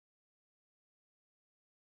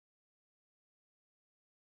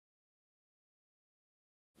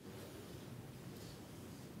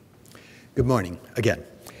Good morning again.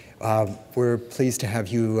 We're pleased to have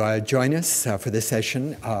you join us for this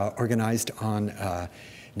session organized on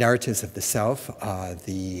Narratives of the Self,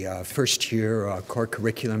 the first year core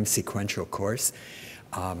curriculum sequential course.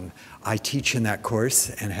 I teach in that course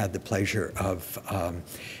and had the pleasure of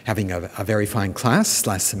having a very fine class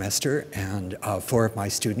last semester, and 4 of my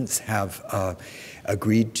students have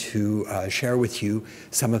agreed to share with you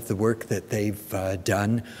some of the work that they've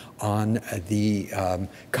done on the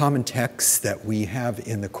common texts that we have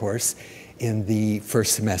in the course in the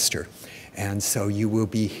first semester. And so you will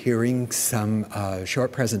be hearing some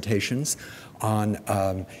short presentations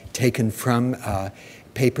on taken from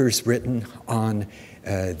papers written on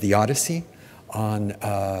the Odyssey, on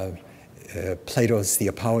Plato's The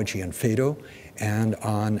Apology and Phaedo, and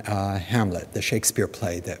on Hamlet, the Shakespeare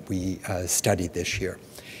play that we studied this year.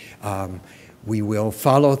 We will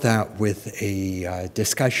follow that with a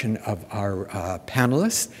discussion of our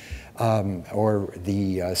panelists, or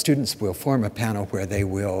the students will form a panel where they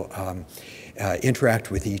will interact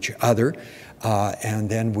with each other, and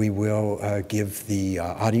then we will give the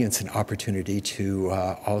audience an opportunity to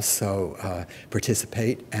also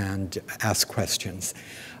participate and ask questions.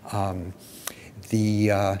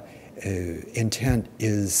 The intent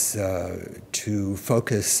is to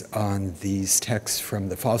focus on these texts from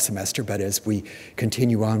the fall semester, but as we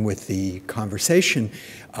continue on with the conversation,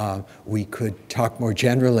 we could talk more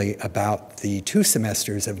generally about the 2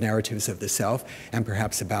 semesters of Narratives of the Self and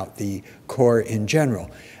perhaps about the core in general.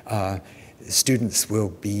 Students will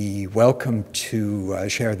be welcome to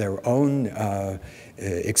share their own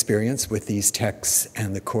experience with these texts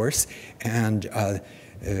and the course, and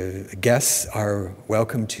guests are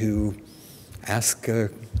welcome to ask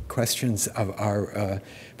questions of our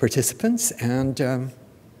participants and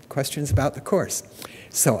questions about the course.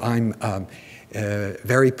 So I'm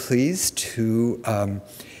very pleased to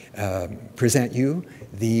present you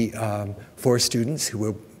the 4 students who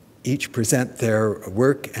will each present their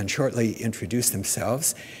work and shortly introduce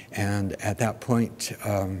themselves. And at that point,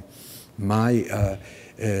 my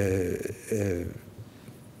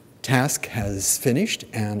task has finished,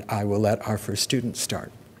 and I will let our first student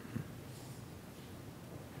start.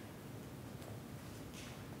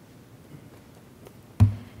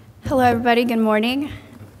 Hello, everybody. Good morning.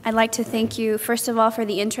 I'd like to thank you, first of all, for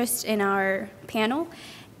the interest in our panel.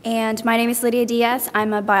 And my name is Lydia Diaz.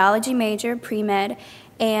 I'm a biology major, pre-med,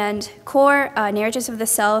 and core Narratives of the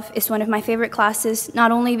Self is one of my favorite classes,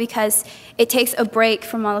 not only because it takes a break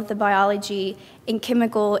from all of the biology and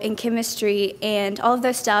chemical and chemistry and all of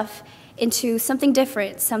those stuff into something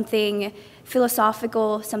different, something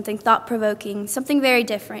philosophical, something thought-provoking, something very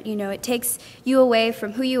different. You know, it takes you away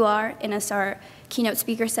from who you are, and as our keynote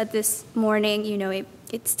speaker said this morning, you know,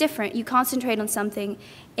 it's different. You concentrate on something,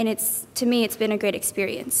 and to me, it's been a great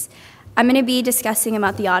experience. I'm going to be discussing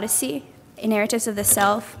about the Odyssey in Narratives of the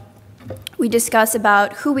Self. We discuss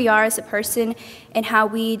about who we are as a person and how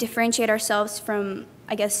we differentiate ourselves from,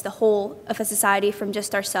 I guess, the whole of a society, from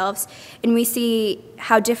just ourselves. And we see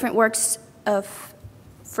how different works of,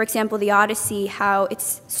 for example, the Odyssey, how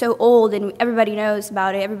it's so old and everybody knows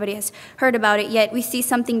about it, everybody has heard about it, yet we see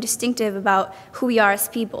something distinctive about who we are as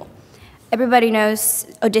people. Everybody knows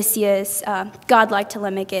Odysseus, godlike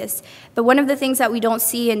Telemachus, but one of the things that we don't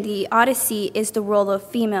see in the Odyssey is the role of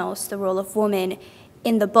females, the role of women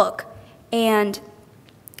in the book. And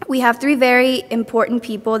we have 3 very important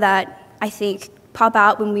people that I think pop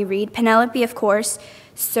out when we read. Penelope, of course,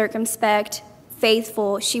 circumspect,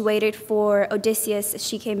 faithful. She waited for Odysseus as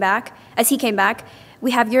he came back.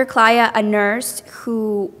 We have Eurycleia, a nurse,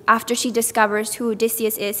 who, after she discovers who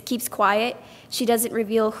Odysseus is, keeps quiet. She doesn't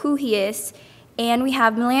reveal who he is. And we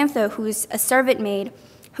have Melantho, who's a servant maid,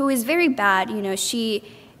 who is very bad. You know, it's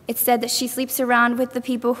said that she sleeps around with the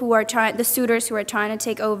people who are the suitors who are trying to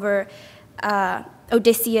take over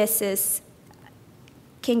Odysseus's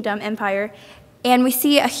kingdom, empire. And we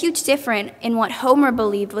see a huge difference in what Homer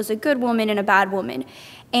believed was a good woman and a bad woman.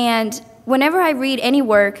 And whenever I read any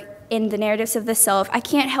work in the Narratives of the Self, I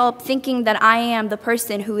can't help thinking that I am the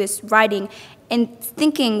person who is writing and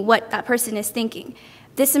thinking what that person is thinking.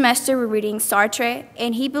 This semester we're reading Sartre,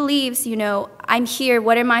 and he believes, you know, I'm here,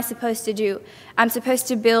 what am I supposed to do? I'm supposed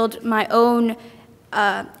to build my own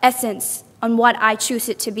essence on what I choose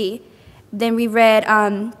it to be. Then we read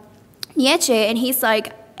Nietzsche, and he's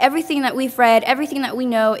like, everything that we've read, everything that we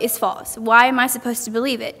know is false. Why am I supposed to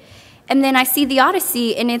believe it? And then I see the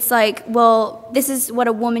Odyssey, and it's like, well, this is what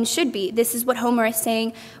a woman should be. This is what Homer is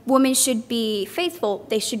saying. Women should be faithful.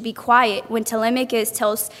 They should be quiet. When Telemachus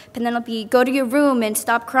tells Penelope, go to your room and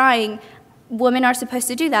stop crying, women are supposed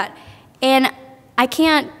to do that. And I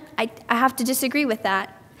have to disagree with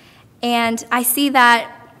that. And I see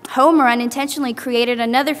that Homer unintentionally created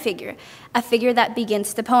another figure, a figure that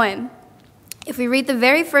begins the poem. If we read the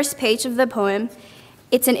very first page of the poem,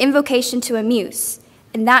 it's an invocation to a muse,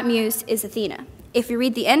 and that muse is Athena. If you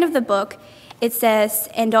read the end of the book, it says,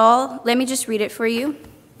 and all, let me just read it for you,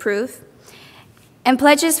 proof. And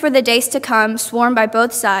pledges for the days to come, sworn by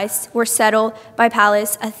both sides, were settled by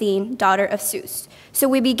Pallas Athene, daughter of Zeus. So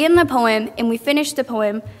we begin the poem and we finish the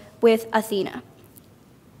poem with Athena.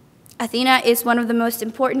 Athena is one of the most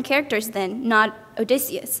important characters then, not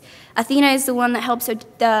Odysseus. Athena is the one that helps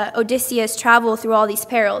Odysseus travel through all these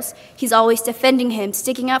perils. He's always defending him,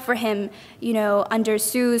 sticking up for him, under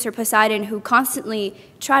Zeus or Poseidon, who constantly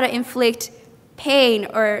try to inflict pain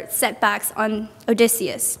or setbacks on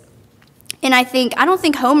Odysseus. And I don't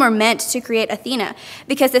think Homer meant to create Athena,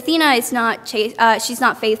 because Athena is she's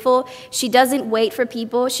not faithful. She doesn't wait for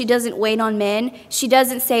people. She doesn't wait on men. She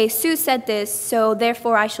doesn't say, Zeus said this, so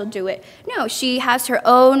therefore I shall do it. No, she has her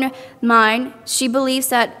own mind. She believes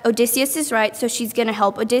that Odysseus is right, so she's going to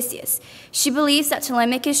help Odysseus. She believes that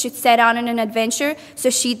Telemachus should set out on an adventure, so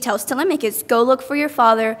she tells Telemachus, go look for your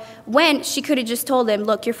father, when she could have just told him,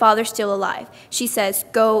 look, your father's still alive. She says,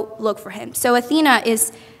 go look for him. So Athena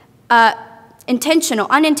is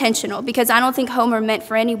unintentional, because I don't think Homer meant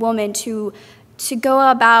for any woman to go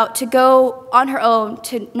on her own,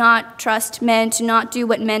 to not trust men, to not do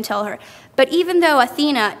what men tell her. But even though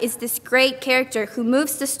Athena is this great character who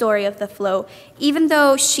moves the story of the flow, even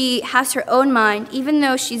though she has her own mind, even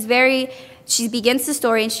though she begins the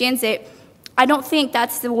story and she ends it, I don't think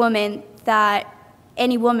that's the woman that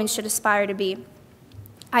any woman should aspire to be.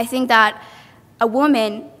 I think that a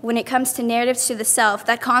woman, when it comes to narratives to the self,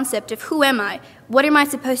 that concept of who am I, what am I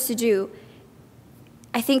supposed to do,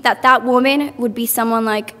 I think that woman would be someone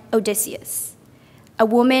like Odysseus, a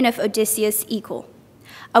woman of Odysseus' equal,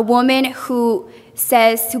 a woman who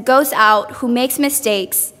goes out, who makes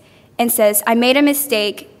mistakes, and says, I made a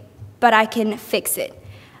mistake, but I can fix it.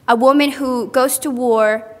 A woman who goes to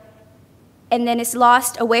war and then is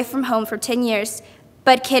lost away from home for 10 years,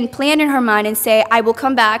 but can plan in her mind and say, I will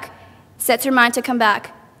come back, sets her mind to come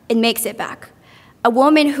back, and makes it back. A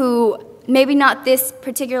woman who, maybe not this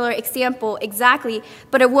particular example exactly,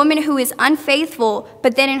 but a woman who is unfaithful,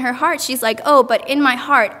 but then in her heart she's like, oh, but in my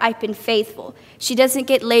heart I've been faithful. She doesn't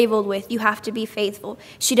get labeled with, you have to be faithful.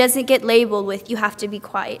 She doesn't get labeled with, you have to be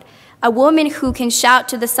quiet. A woman who can shout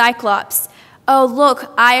to the Cyclops, oh,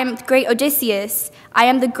 look, I am great Odysseus. I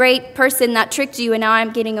am the great person that tricked you, and now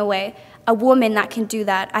I'm getting away. A woman that can do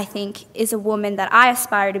that, I think, is a woman that I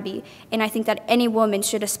aspire to be, and I think that any woman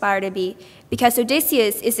should aspire to be, because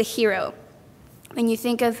Odysseus is a hero. When you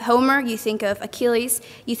think of Homer, you think of Achilles,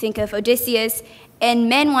 you think of Odysseus, and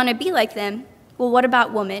men want to be like them. Well, what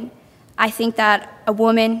about women? I think that a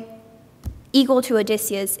woman equal to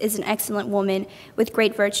Odysseus is an excellent woman with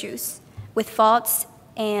great virtues, with faults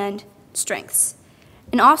and strengths.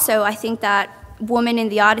 And also, I think that woman in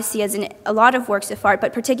the Odyssey, as in a lot of works of art,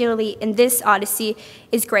 but particularly in this Odyssey,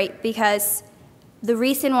 is great, because the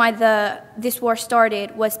reason why this war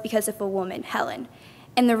started was because of a woman, Helen.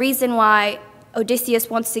 And the reason why Odysseus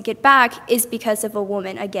wants to get back is because of a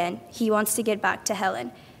woman, again. He wants to get back to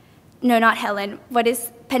Helen. No, not Helen. What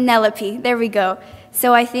is Penelope? There we go.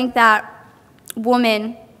 So I think that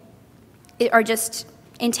women are just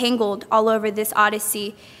entangled all over this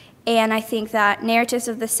Odyssey, and I think that narratives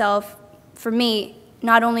of the self, for me,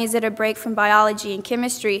 not only is it a break from biology and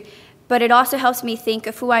chemistry, but it also helps me think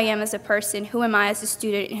of who I am as a person, who am I as a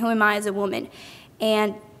student, and who am I as a woman.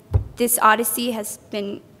 And this Odyssey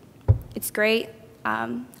it's great.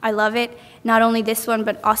 I love it. Not only this one,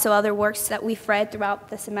 but also other works that we've read throughout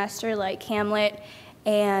the semester, like Hamlet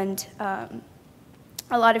and a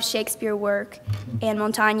lot of Shakespeare work and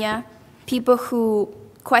Montaigne. People who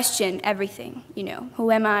question everything,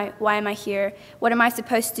 who am I, why am I here, what am I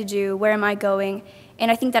supposed to do, where am I going?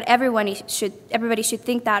 And I think that everybody should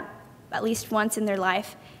think that at least once in their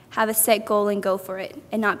life, have a set goal and go for it,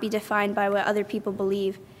 and not be defined by what other people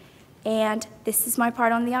believe. And this is my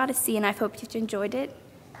part on the Odyssey, and I hope you've enjoyed it.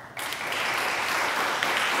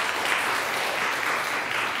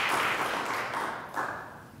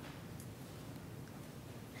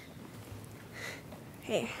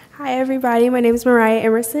 Hey. Hi, everybody. My name is Mariah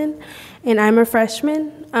Emerson, and I'm a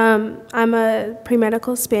freshman. I'm a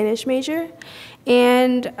pre-medical Spanish major,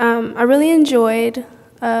 and I really enjoyed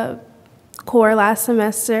core last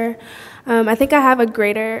semester. I think I have a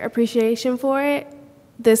greater appreciation for it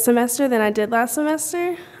this semester than I did last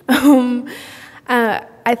semester.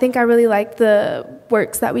 I think I really liked the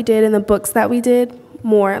works that we did and the books that we did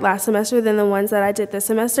more last semester than the ones that I did this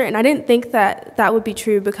semester, and I didn't think that that would be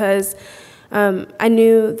true, because I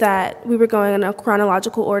knew that we were going in a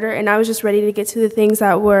chronological order, and I was just ready to get to the things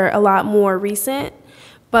that were a lot more recent.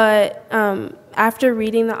 But after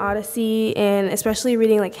reading the Odyssey, and especially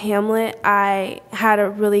reading like Hamlet, I had a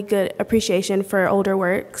really good appreciation for older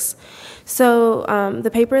works. So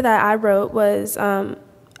the paper that I wrote was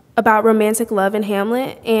about romantic love in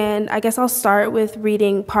Hamlet, and I guess I'll start with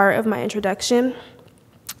reading part of my introduction.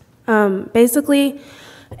 Basically,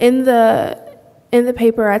 in the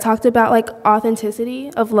paper, I talked about like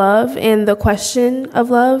authenticity of love and the question of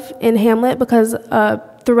love in Hamlet, because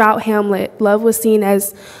throughout Hamlet, love was seen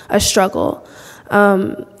as a struggle.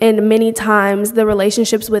 And many times the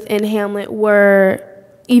relationships within Hamlet were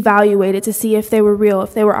evaluated to see if they were real,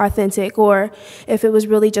 if they were authentic, or if it was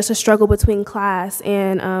really just a struggle between class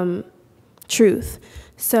and truth.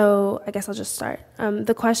 So I guess I'll just start.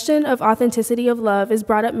 The question of authenticity of love is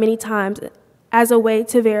brought up many times as a way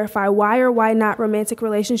to verify why or why not romantic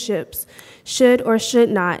relationships should or should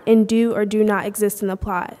not and do or do not exist in the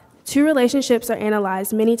plot. Two relationships are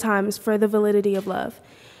analyzed many times for the validity of love: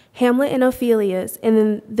 Hamlet and Ophelia's, and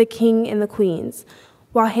then the king and the queen's.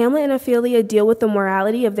 While Hamlet and Ophelia deal with the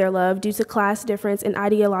morality of their love due to class difference and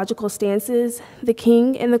ideological stances, the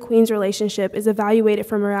king and the queen's relationship is evaluated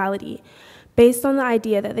for morality, based on the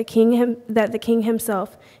idea that the king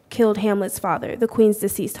himself killed Hamlet's father, the queen's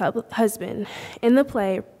deceased husband. In the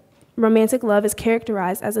play, romantic love is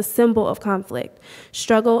characterized as a symbol of conflict,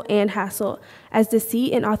 struggle, and hassle, as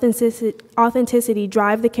deceit and authenticity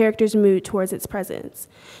drive the character's mood towards its presence.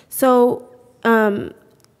 So,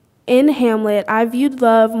 in Hamlet, I viewed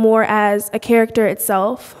love more as a character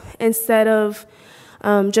itself instead of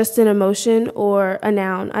just an emotion or a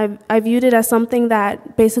noun. I viewed it as something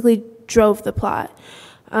that basically drove the plot.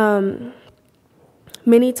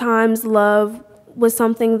 Many times love was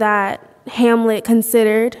something that Hamlet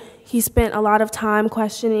considered. He spent a lot of time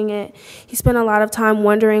questioning it. He spent a lot of time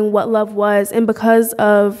wondering what love was, and because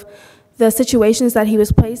of the situations that he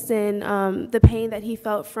was placed in, the pain that he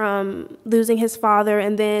felt from losing his father,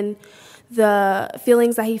 and then the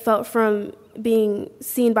feelings that he felt from being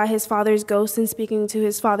seen by his father's ghost and speaking to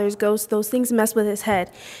his father's ghost, those things messed with his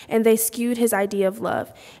head, and they skewed his idea of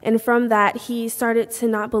love. And from that, he started to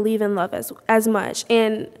not believe in love as much.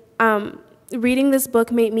 And reading this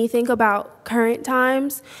book made me think about current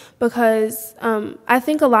times, because I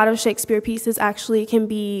think a lot of Shakespeare pieces actually can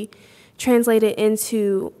be translated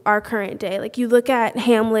into our current day. Like, you look at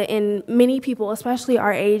Hamlet, and many people, especially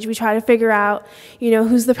our age, we try to figure out,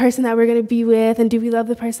 who's the person that we're going to be with, and do we love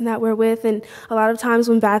the person that we're with? And a lot of times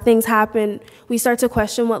when bad things happen, we start to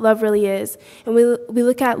question what love really is. And we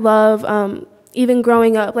look at love, even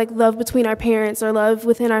growing up, like love between our parents or love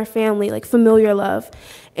within our family, like familiar love.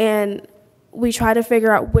 And we try to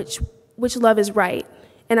figure out which love is right.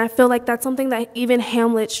 And I feel like that's something that even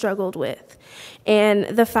Hamlet struggled with. And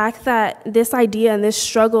the fact that this idea and this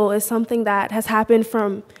struggle is something that has happened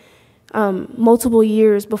from multiple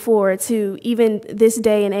years before to even this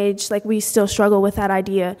day and age, like we still struggle with that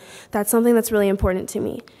idea, that's something that's really important to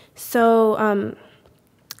me. So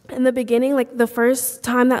in the beginning, like the first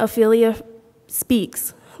time that Ophelia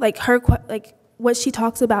speaks, like what she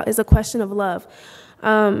talks about is a question of love.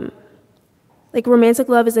 Like, romantic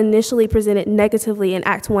love is initially presented negatively in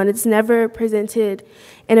Act 1. It's never presented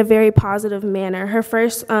in a very positive manner. Her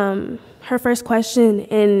first question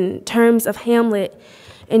in terms of Hamlet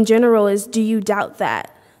in general is, do you doubt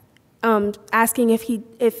that? Asking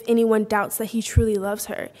if anyone doubts that he truly loves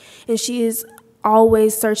her. And she is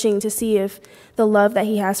always searching to see if the love that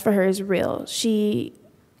he has for her is real. She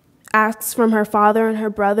asks from her father and her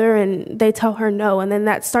brother, and they tell her no, and then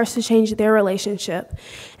that starts to change their relationship.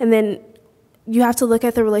 And then you have to look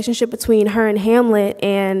at the relationship between her and Hamlet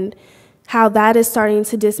and how that is starting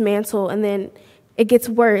to dismantle, and then it gets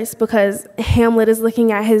worse because Hamlet is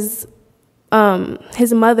looking at his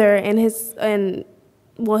mother and his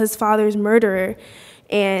father's murderer,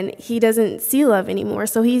 and he doesn't see love anymore.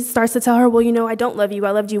 So he starts to tell her, well, I don't love you.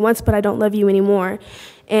 I loved you once, but I don't love you anymore.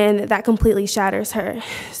 And that completely shatters her.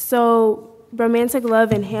 So romantic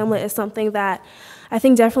love in Hamlet is something that I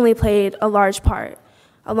think definitely played a large part,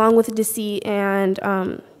 along with deceit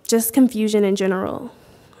and just confusion in general.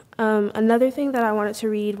 Another thing that I wanted to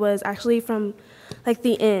read was actually from like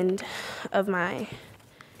the end of my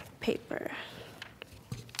paper.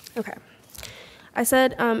 Okay. I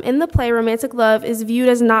said, in the play, romantic love is viewed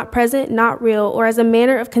as not present, not real, or as a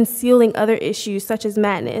manner of concealing other issues such as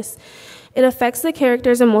madness. It affects the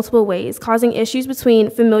characters in multiple ways, causing issues between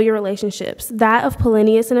familiar relationships, that of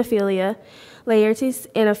Polonius and Ophelia, Laertes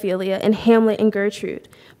and Ophelia, and Hamlet and Gertrude,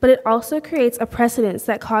 but it also creates a precedence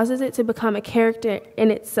that causes it to become a character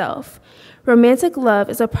in itself. Romantic love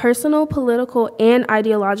is a personal, political, and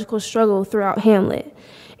ideological struggle throughout Hamlet.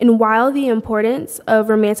 And while the importance of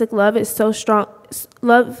romantic love is so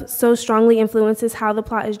strongly influences how the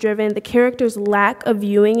plot is driven, the character's lack of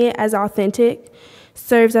viewing it as authentic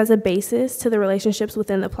serves as a basis to the relationships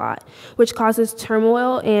within the plot, which causes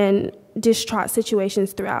turmoil and distraught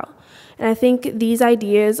situations throughout. And I think these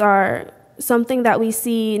ideas are something that we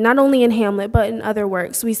see not only in Hamlet, but in other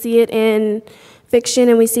works. We see it in fiction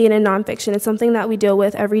and we see it in nonfiction. It's something that we deal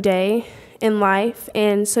with every day in life,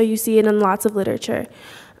 and so you see it in lots of literature.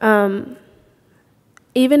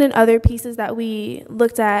 Even in other pieces that we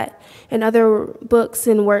looked at, in other books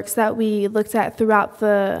and works that we looked at throughout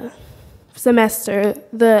the semester,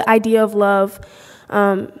 the idea of love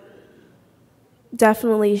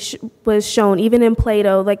definitely was shown. Even in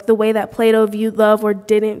Plato, like the way that Plato viewed love or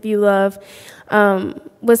didn't view love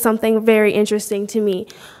was something very interesting to me.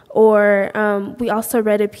 Or we also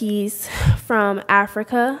read a piece from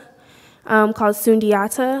Africa called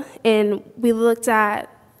Sundiata, and we looked at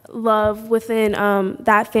love within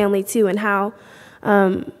that family too, and how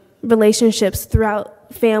relationships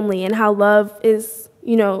throughout family and how love is,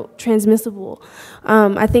 transmissible.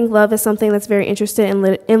 I think love is something that's very interested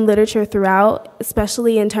in literature throughout,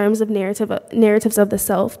 especially in terms of narratives of the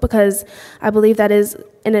self, because I believe that is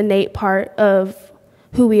an innate part of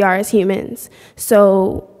who we are as humans.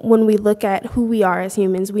 So when we look at who we are as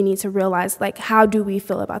humans, we need to realize, how do we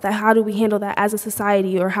feel about that? How do we handle that as a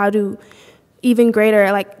society? Or even greater,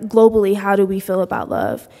 globally, how do we feel about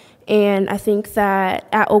love? And I think that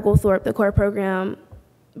at Oglethorpe, the core program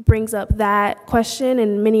brings up that question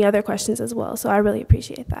and many other questions as well. So I really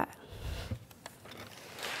appreciate that.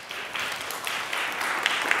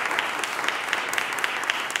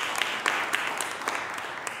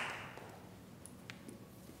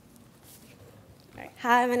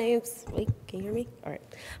 Hi, my name's, can you hear me? All right.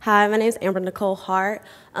 Hi, my name's Amber Nicole Hart.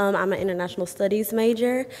 I'm an international studies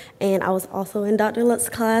major, and I was also in Dr. Lutz's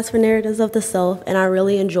class for Narratives of the Self, and I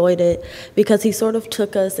really enjoyed it because he sort of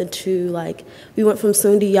took us into, we went from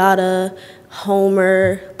Sundiata,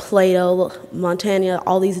 Homer, Plato, Montaigne,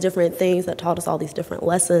 all these different things that taught us all these different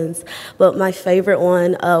lessons. But my favorite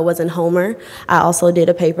one was in Homer. I also did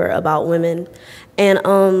a paper about women. And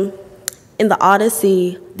in the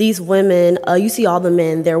Odyssey, these women, you see all the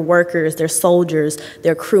men, they're workers, they're soldiers,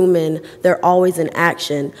 they're crewmen, they're always in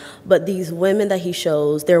action. But these women that he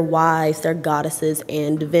shows, they're wives, they're goddesses,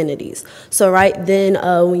 and divinities. So right then,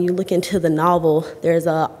 when you look into the novel, there's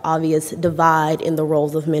an obvious divide in the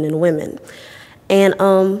roles of men and women. And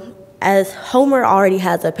as Homer already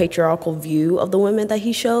has a patriarchal view of the women that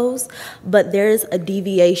he shows, but there's a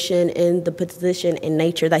deviation in the position and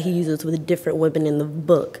nature that he uses with different women in the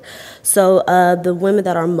book. So the women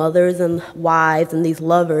that are mothers and wives and these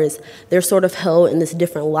lovers, they're sort of held in this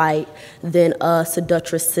different light than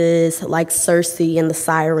seductresses like Circe and the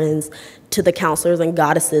sirens, to the counselors and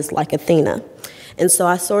goddesses like Athena. And so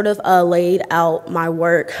I sort of laid out my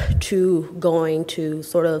work to going to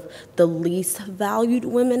sort of the least valued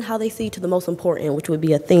women, how they see, to the most important, which would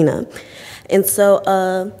be Athena. And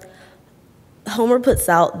so Homer puts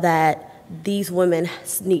out that these women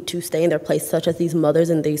need to stay in their place, such as these mothers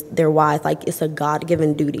and their wives, it's a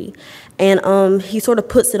God-given duty. And he sort of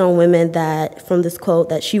puts it on women that, from this quote,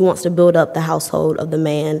 that she wants to build up the household of the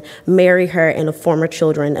man, marry her and of former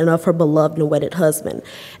children, and of her beloved and wedded husband.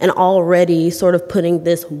 And already sort of putting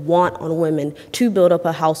this want on women to build up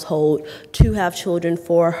a household, to have children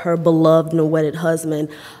for her beloved and wedded husband.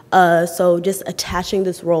 So just attaching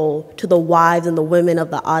this role to the wives and the women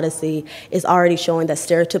of the Odyssey is already showing that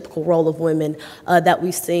stereotypical role of women that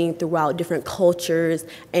we've seen throughout different cultures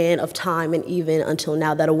and of time, and even until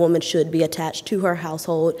now, that a woman should be attached to her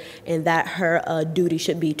household and that her duty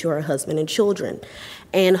should be to her husband and children.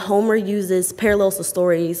 And Homer parallels the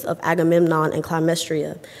stories of Agamemnon and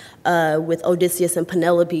Clytemnestra with Odysseus and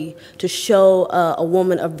Penelope to show a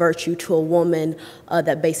woman of virtue to a woman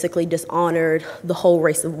that basically dishonored the whole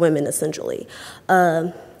race of women, essentially.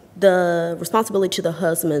 The responsibility to the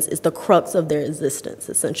husbands is the crux of their existence,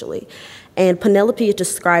 essentially. And Penelope is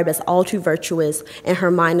described as all too virtuous, and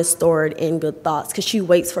her mind is stored in good thoughts, because she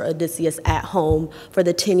waits for Odysseus at home for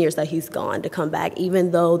the 10 years that he's gone to come back.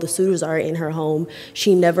 Even though the suitors are in her home,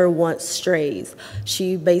 she never once strays.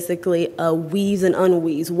 She basically weaves and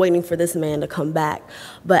unweaves, waiting for this man to come back.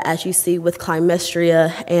 But as you see with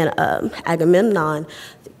Clytemnestra and Agamemnon,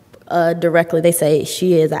 directly, they say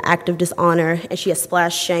she is an act of dishonor, and she has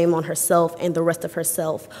splashed shame on herself and the rest of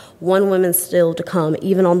herself. One woman still to come,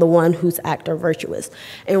 even on the one whose acts are virtuous.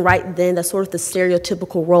 And right then, that's sort of the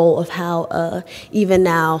stereotypical role of how, even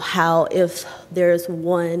now, how if there's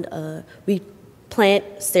one, we plant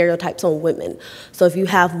stereotypes on women. So if you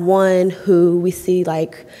have one who we see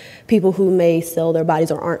like people who may sell their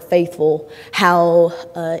bodies or aren't faithful, how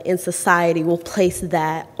in society we'll place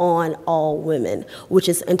that on all women, which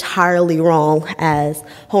is entirely wrong, as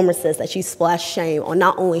Homer says that she splashed shame on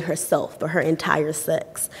not only herself, but her entire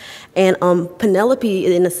sex. And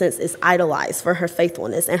Penelope, in a sense, is idolized for her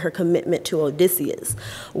faithfulness and her commitment to Odysseus,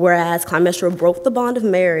 whereas Clytemnestra broke the bond of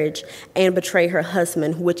marriage and betrayed her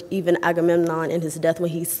husband, which even Agamemnon in his death,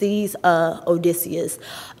 when he sees Odysseus,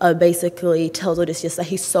 basically tells Odysseus that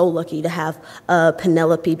he's so lucky to have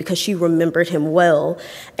Penelope because she remembered him well,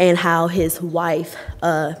 and how his wife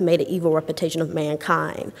made an evil reputation of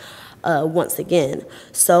mankind. Once again.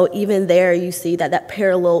 So even there you see that that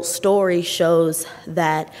parallel story shows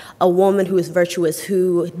that a woman who is virtuous,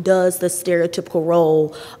 who does the stereotypical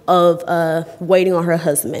role of waiting on her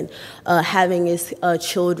husband, having his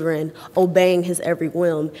children, obeying his every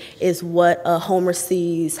whim, is what Homer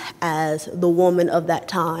sees as the woman of that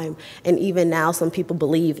time, and even now some people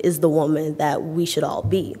believe is the woman that we should all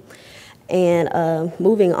be. And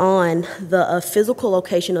moving on, the physical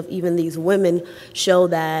location of even these women show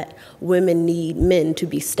that women need men to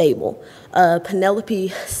be stable. Penelope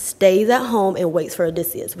stays at home and waits for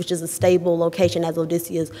Odysseus, which is a stable location as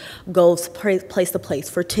Odysseus goes place to place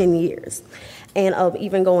for 10 years. And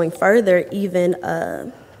even going further, even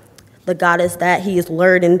the goddess that he is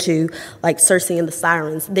lured into, like Circe and the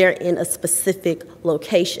Sirens, they're in a specific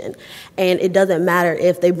location. And it doesn't matter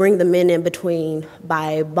if they bring the men in between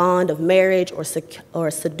by bond of marriage or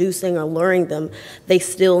seducing or luring them, they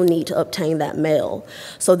still need to obtain that male.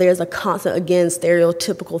 So there's a constant, again,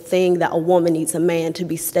 stereotypical thing that a woman needs a man to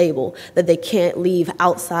be stable, that they can't leave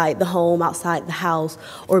outside the home, outside the house,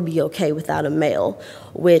 or be okay without a male,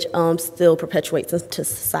 which still perpetuates into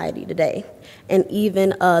society today. And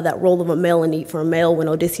even that role of a male and need for a male, when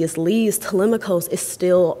Odysseus leaves, Telemachus is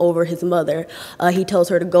still over his mother. He tells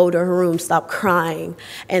her to go to her room, stop crying.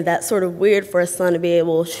 And that's sort of weird for a son to be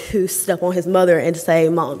able to step on his mother and say,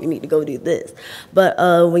 Mom, you need to go do this. But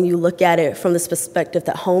when you look at it from this perspective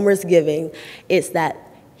that Homer's giving, it's that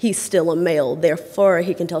he's still a male, therefore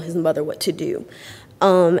he can tell his mother what to do.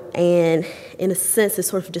 And in a sense, it's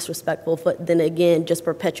sort of disrespectful, but then again, just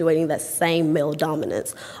perpetuating that same male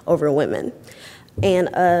dominance over women. And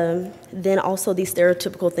then also these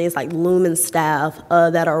stereotypical things like loom and staff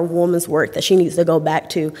that are a woman's work that she needs to go back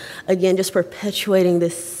to. Again, just perpetuating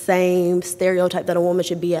this same stereotype that a woman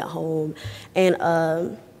should be at home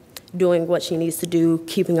and doing what she needs to do,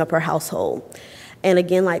 keeping up her household. And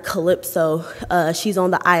again, like Calypso, she's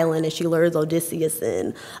on the island and she lures Odysseus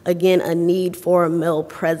in. Again, a need for a male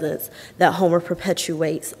presence that Homer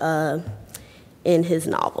perpetuates in his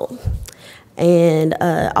novel. And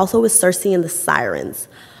also with Circe and the Sirens.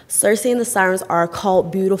 Circe and the Sirens are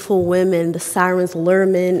called beautiful women. The Sirens lure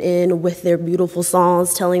men in with their beautiful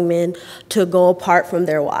songs, telling men to go apart from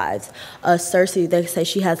their wives. Circe, they say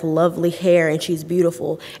she has lovely hair and she's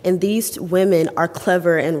beautiful. And these women are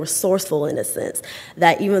clever and resourceful in a sense,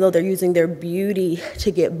 that even though they're using their beauty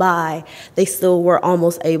to get by, they still were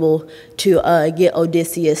almost able to get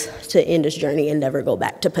Odysseus to end his journey and never go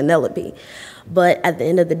back to Penelope. But at the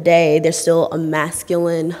end of the day, there's still a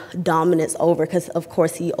masculine dominance over, because of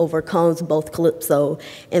course he overcomes both Calypso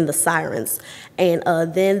and the Sirens. And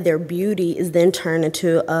then their beauty is then turned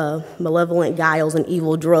into malevolent guiles and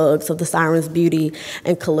evil drugs of the Sirens' beauty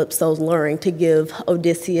and Calypso's luring to give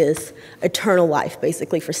Odysseus eternal life,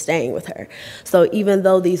 basically, for staying with her. So even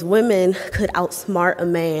though these women could outsmart a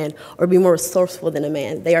man or be more resourceful than a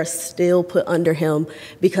man, they are still put under him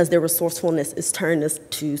because their resourcefulness is turned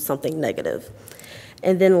to something negative.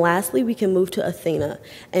 And then lastly, we can move to Athena.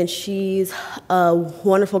 And she's a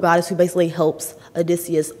wonderful goddess who basically helps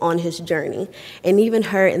Odysseus on his journey. And even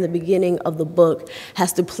her, in the beginning of the book,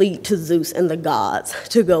 has to plead to Zeus and the gods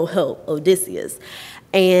to go help Odysseus.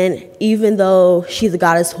 And even though she's a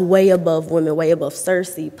goddess way above women, way above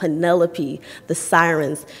Circe, Penelope, the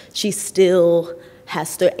Sirens, she still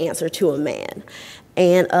has to answer to a man.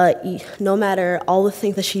 And no matter all the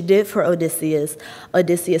things that she did for Odysseus,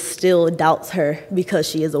 Odysseus still doubts her because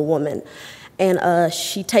she is a woman. And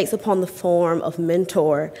she takes upon the form of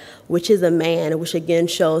Mentor, which is a man, which again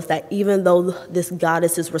shows that even though this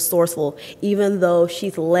goddess is resourceful, even though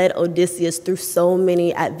she's led Odysseus through so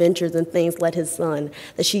many adventures and things, led his son,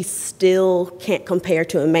 that she still can't compare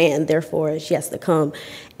to a man, therefore she has to come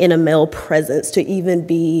in a male presence to even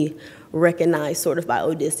be recognized sort of by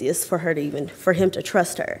Odysseus for him to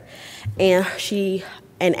trust her.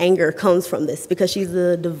 And anger comes from this because she's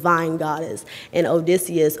a divine goddess, and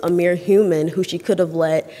Odysseus, a mere human who she could have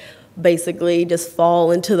let basically just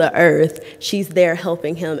fall into the earth, she's there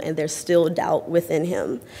helping him, and there's still doubt within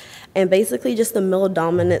him. And basically just the male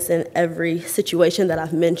dominance in every situation that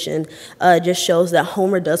I've mentioned just shows that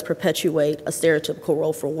Homer does perpetuate a stereotypical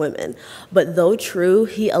role for women. But though true,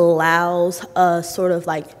 he allows sort of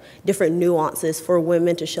like different nuances for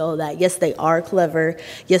women to show that, yes, they are clever,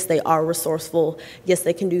 yes, they are resourceful, yes,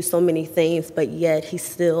 they can do so many things, but yet he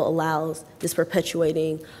still allows this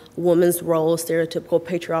perpetuating woman's role, stereotypical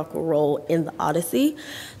patriarchal role in the Odyssey.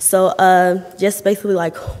 So just basically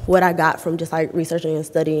like what I got from just like researching and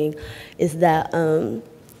studying is that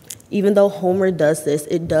even though Homer does this,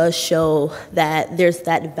 it does show that there's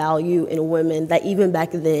that value in women that even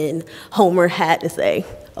back then Homer had to say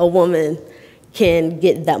a woman can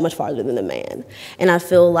get that much farther than a man. And I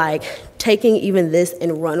feel like taking even this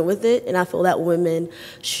and run with it, and I feel that women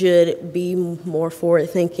should be more forward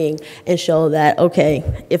thinking and show that,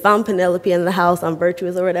 okay, if I'm Penelope in the house, I'm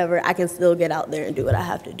virtuous or whatever, I can still get out there and do what I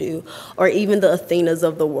have to do. Or even the Athenas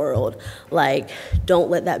of the world, like, don't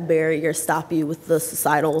let that barrier stop you with the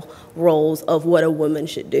societal roles of what a woman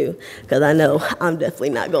should do, because I know I'm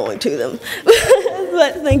definitely not going to them.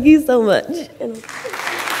 But thank you so much.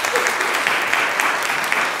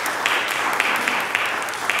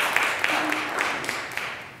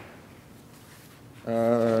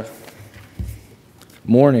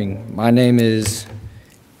 Morning. My name is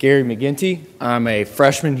Gary McGinty. I'm a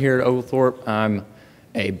freshman here at Oglethorpe. I'm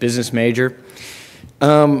a business major.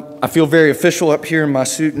 I feel very official up here in my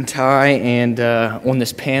suit and tie and on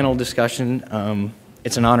this panel discussion.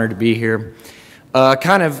 It's an honor to be here.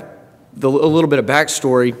 Kind of a little bit of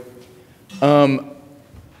backstory.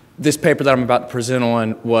 This paper that I'm about to present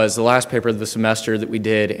on was the last paper of the semester that we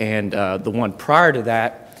did, and the one prior to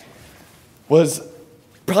that was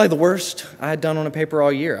probably the worst I had done on a paper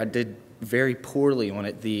all year. I did very poorly on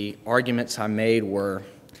it. The arguments I made were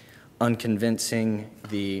unconvincing.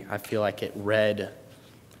 I feel like it read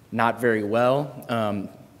not very well.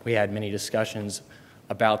 We had many discussions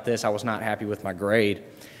about this. I was not happy with my grade.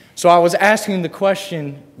 So I was asking the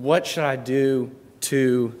question, what should I do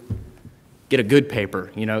to get a good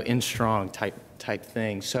paper, in strong type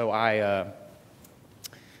thing. So I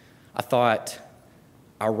thought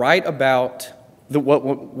I'll write about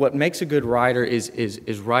what makes a good writer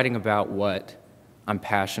is writing about what I'm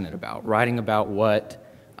passionate about, writing about what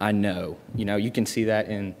I know. You can see that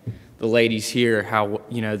in the ladies here, how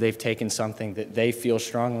they've taken something that they feel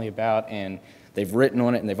strongly about and they've written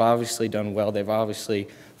on it, and they've obviously done well. They've obviously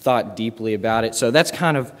thought deeply about it. So that's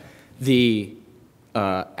kind of the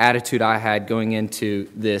attitude I had going into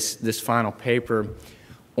this final paper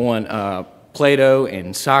on Plato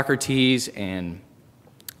and Socrates, and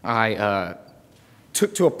I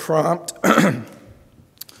took to a prompt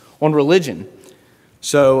on religion.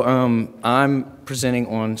 So I'm presenting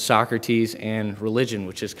on Socrates and religion,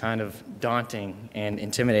 which is kind of daunting and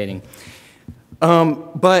intimidating.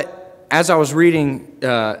 But as I was reading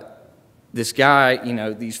this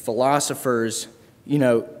guy, these philosophers,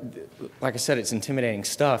 like I said, it's intimidating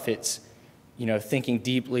stuff. It's, thinking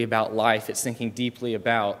deeply about life. It's thinking deeply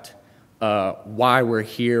about why we're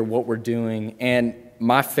here, what we're doing. And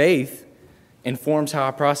my faith informs how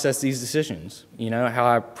I process these decisions, how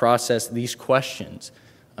I process these questions.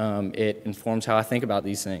 It informs how I think about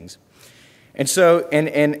these things. And so,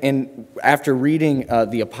 and after reading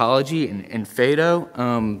the Apology and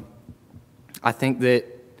Phaedo, I think that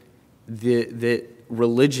that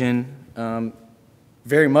religion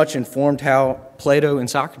very much informed how Plato and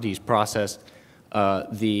Socrates processed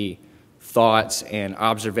the thoughts and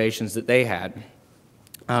observations that they had.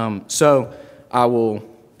 So I will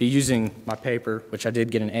be using my paper, which I did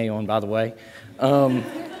get an A on, by the way,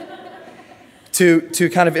 to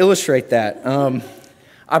kind of illustrate that.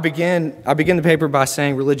 I begin the paper by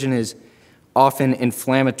saying religion is often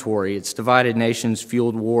inflammatory. It's divided nations,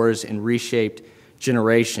 fueled wars, and reshaped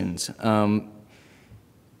generations.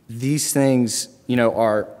 These things,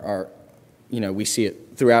 are we see it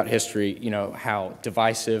throughout history, how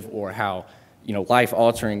divisive or how,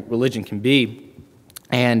 life-altering religion can be.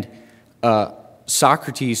 And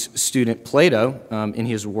Socrates' student Plato, in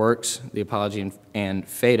his works, The Apology and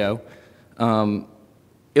Phaedo,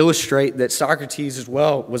 illustrate that Socrates as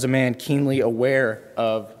well was a man keenly aware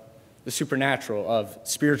of the supernatural, of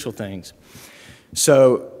spiritual things.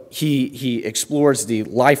 So he explores the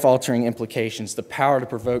life-altering implications, the power to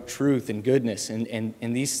provoke truth and goodness, and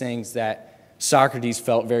these things that Socrates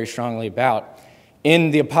felt very strongly about.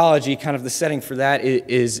 in the Apology, kind of the setting for that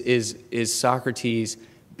is Socrates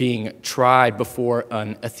being tried before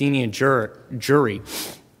an Athenian jury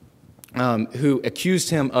who accused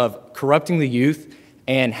him of corrupting the youth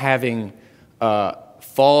and having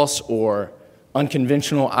false or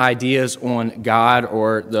unconventional ideas on God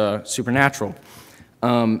or the supernatural.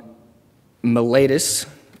 Meletus,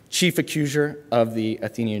 chief accuser of the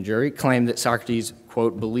Athenian jury, claimed that Socrates,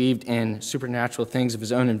 quote, believed in supernatural things of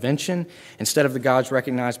his own invention instead of the gods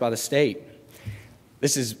recognized by the state.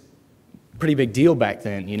 This is a pretty big deal back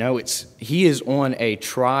then, you know. He is on a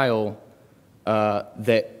trial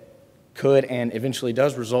that could and eventually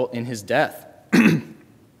does result in his death.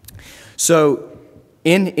 So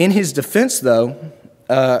in his defense, though,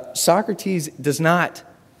 Socrates doesn't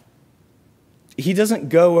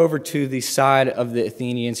go over to the side of the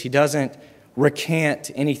Athenians. He doesn't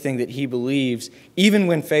recant anything that he believes, even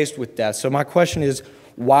when faced with death. So my question is,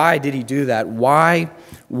 why did he do that? Why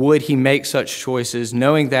would he make such choices,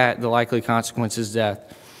 knowing that the likely consequence is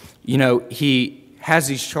death? You know, he has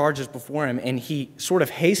these charges before him, and he sort of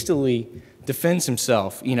hastily defends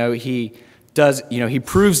himself. You know, he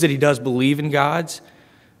proves that he does believe in gods,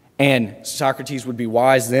 and Socrates would be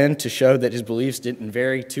wise then to show that his beliefs didn't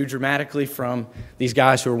vary too dramatically from these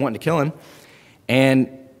guys who were wanting to kill him.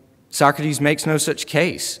 And Socrates makes no such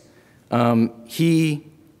case. He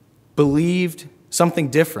believed something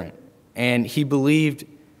different, and he believed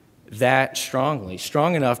that strongly,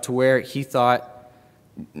 strong enough to where he thought,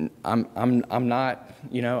 I'm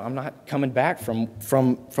not coming back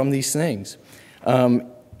from these things.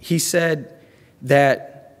 He said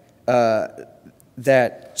that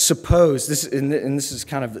suppose this, and this is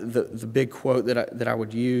kind of the big quote that I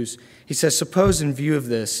would use. He says, suppose in view of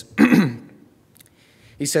this.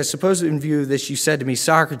 He says, suppose in view of this, you said to me,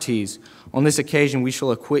 Socrates, on this occasion we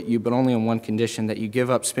shall acquit you, but only on one condition, that you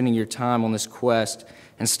give up spending your time on this quest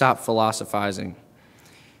and stop philosophizing.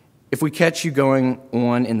 If we catch you going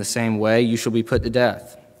on in the same way, you shall be put to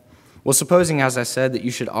death. Well, supposing, as I said, that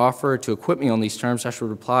you should offer to acquit me on these terms, I shall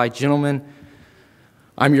reply, gentlemen,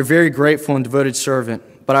 I'm your very grateful and devoted servant,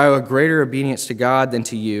 but I owe a greater obedience to God than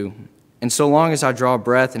to you. And so long as I draw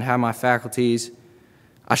breath and have my faculties,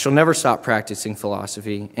 I shall never stop practicing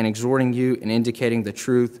philosophy and exhorting you and indicating the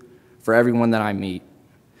truth for everyone that I meet.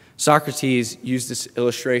 Socrates used this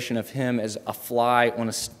illustration of him as a fly on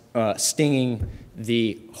stinging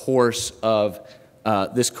the horse of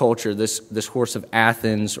this culture, this horse of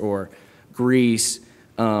Athens or Greece,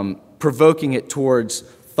 provoking it towards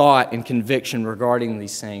thought and conviction regarding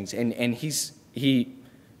these things. And he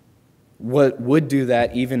would do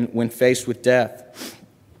that even when faced with death.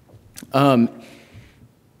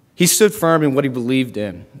 He stood firm in what he believed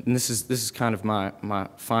in. And this is kind of my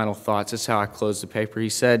final thoughts. This is how I close the paper. He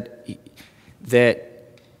said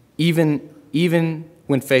that even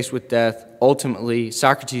when faced with death, ultimately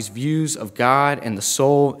Socrates' views of God and the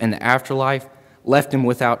soul and the afterlife left him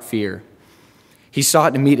without fear. He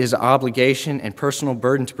sought to meet his obligation and personal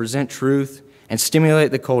burden to present truth and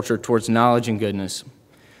stimulate the culture towards knowledge and goodness.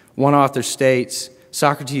 One author states,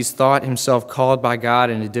 Socrates thought himself called by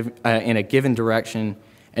God in a given direction,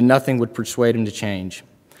 and nothing would persuade him to change.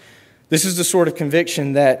 This is the sort of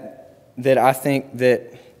conviction that I think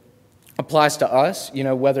that applies to us,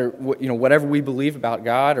 whatever we believe about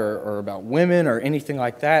God or about women or anything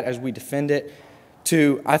like that, as we defend it.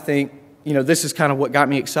 I think, this is kind of what got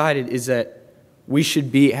me excited, is that we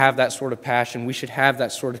should have that sort of passion. We should have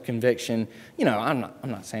that sort of conviction. I'm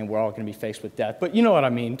not saying we're all going to be faced with death, but you know what I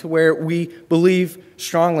mean, to where we believe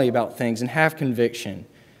strongly about things and have conviction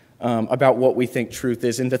about what we think truth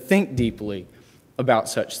is, and to think deeply about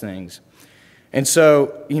such things. And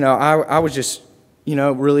so, I was just,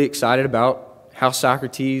 really excited about how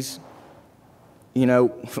Socrates,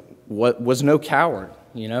 was no coward,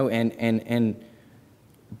 and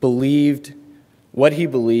believed what he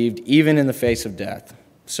believed, even in the face of death.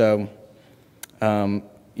 So,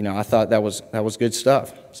 I thought that was good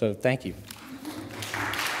stuff. So, thank you.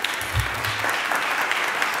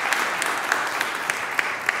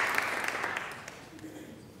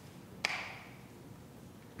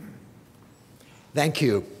 Thank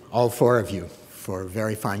you, all four of you, for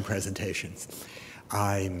very fine presentations.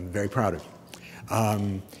 I'm very proud of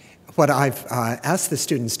you. What I've asked the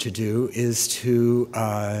students to do is to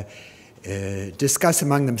discuss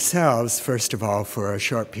among themselves, first of all, for a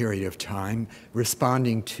short period of time,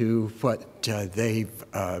 responding to what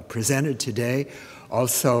they've presented today.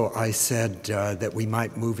 Also, I said that we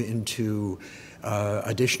might move into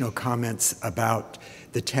additional comments about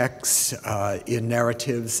the texts in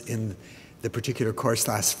narratives in the particular course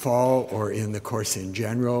last fall or in the course in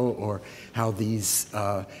general, or how these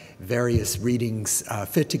various readings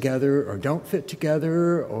fit together or don't fit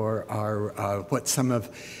together, or are what some of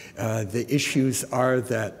the issues are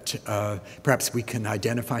that perhaps we can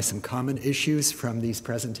identify some common issues from these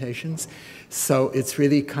presentations. So it's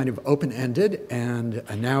really kind of open-ended, and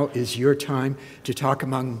now is your time to talk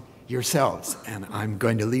among yourselves, and I'm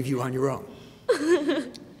going to leave you on your own.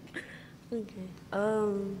 Okay. I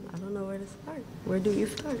don't know where to start. Where do you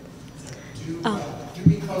start? Do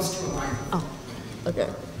be close to a microphone. Oh, okay.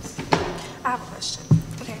 I have a question.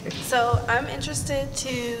 Okay, so I'm interested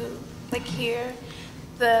to hear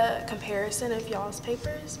the comparison of y'all's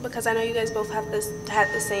papers, because I know you guys both had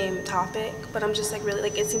the same topic, but I'm just really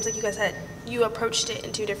it seems like you approached it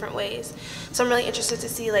in two different ways. So I'm really interested to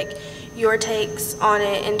see your takes on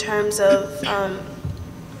it in terms of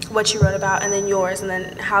what you wrote about, and then yours, and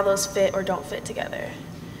then how those fit or don't fit together.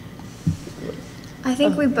 I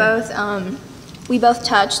think we both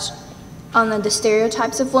touched on the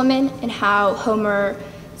stereotypes of women and how Homer,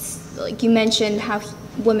 you mentioned how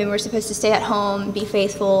women were supposed to stay at home, be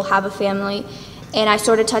faithful, have a family, and I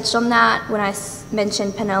sort of touched on that when I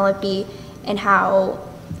mentioned Penelope and how,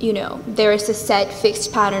 there is a set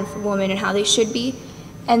fixed pattern for women and how they should be.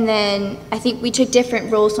 And then I think we took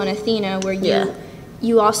different roles on Athena, where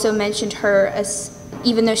you also mentioned her as,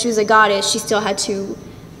 even though she was a goddess, she still had to,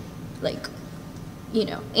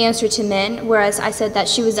 answer to men, whereas I said that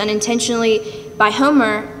she was unintentionally, by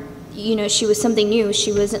Homer, she was something new.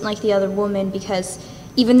 She wasn't like the other woman, because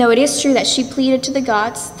even though it is true that she pleaded to the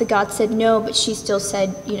gods said no, but she still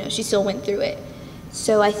said, she still went through it.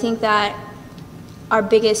 So I think that our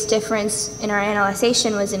biggest difference in our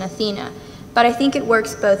analyzation was in Athena. But I think it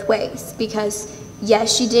works both ways, because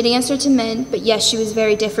yes, she did answer to men, but yes, she was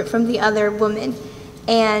very different from the other woman.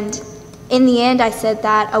 And in the end, I said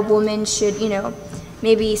that a woman should,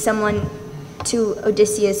 maybe someone to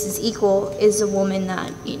Odysseus' equal is a woman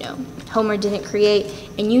that, Homer didn't create.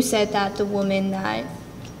 And you said that the woman that,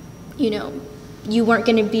 you weren't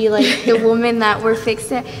going to be like the woman that we're fixed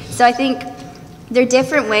to. So I think they're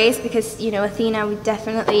different ways, because, Athena, we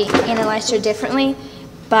definitely analyzed her differently,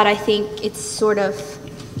 but I think it's sort of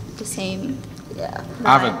the same. Yeah.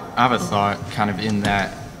 I have a thought kind of in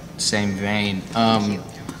that same vein.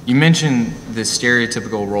 You mentioned the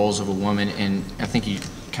stereotypical roles of a woman, and I think you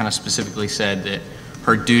kind of specifically said that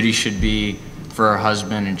her duty should be for her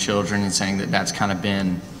husband and children, and saying that that's kind of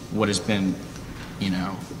been what has been,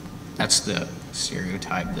 that's the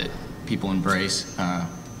stereotype that people embrace,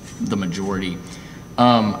 the majority.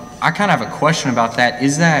 I kind of have a question about that.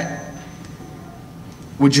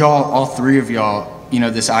 Would y'all, all three of y'all,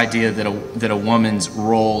 this idea that a woman's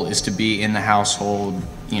role is to be in the household,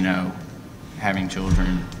 having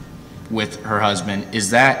children with her husband,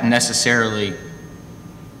 is that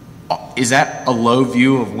a low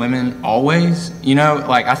view of women always?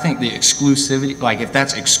 I think the exclusivity, if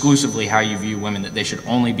that's exclusively how you view women, that they should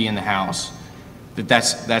only be in the house,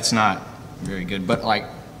 that's not very good. But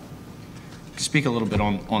speak a little bit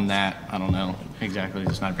on that. I don't know exactly.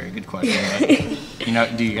 It's not a very good question,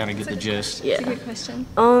 but do you kind of get the gist? Yeah. It's a good question.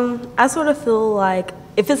 I sort of feel like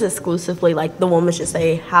if it's exclusively the woman should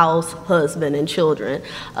say house, husband, and children,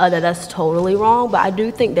 that's totally wrong. But I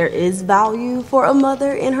do think there is value for a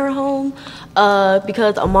mother in her home,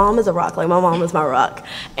 because a mom is a rock. My mom is my rock,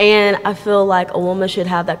 and I feel like a woman should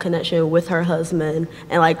have that connection with her husband,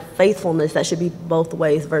 and faithfulness that should be both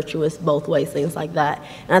ways, virtuous both ways, things like that.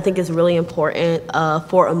 And I think it's really important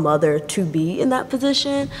for a mother to be in that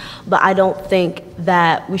position. But I don't think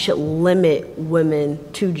that we should limit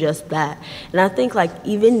women to just that. And I think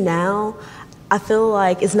even now, I feel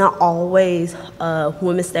like it's not always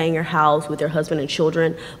women staying in your house with their husband and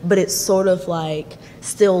children, but it's sort of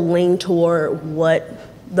still lean toward what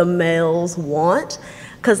the males want.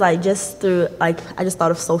 Because I just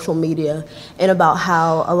thought of social media and about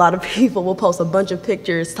how a lot of people will post a bunch of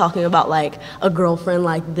pictures talking about a girlfriend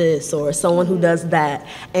like this or someone who does that,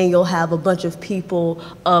 and you'll have a bunch of people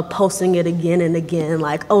posting it again and again,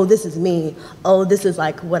 oh, this is me, oh, this is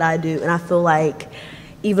what I do. And I feel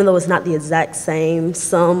even though it's not the exact same,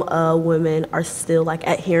 some women are still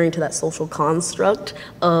adhering to that social construct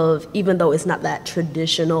of, even though it's not that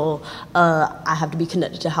traditional, I have to be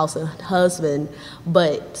connected to house and husband,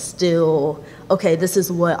 but still, okay, this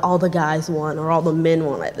is what all the guys want or all the men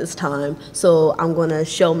want at this time, so I'm going to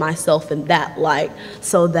show myself in that light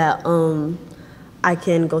so that I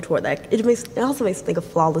can go toward that. It also makes me think of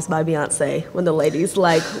Flawless by Beyonce, when the ladies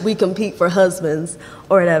we compete for husbands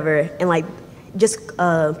or whatever, and just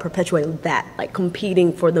perpetuating that, like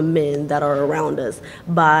competing for the men that are around us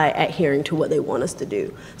by adhering to what they want us to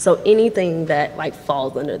do. So anything that like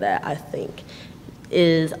falls under that, I think,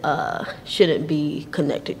 is shouldn't be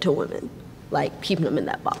connected to women, like keeping them in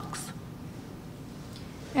that box.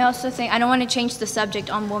 I also think, I don't want to change the subject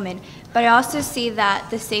on women, but I also see that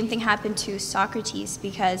the same thing happened to Socrates,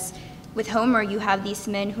 because with Homer you have these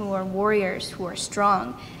men who are warriors, who are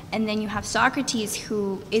strong, and then you have Socrates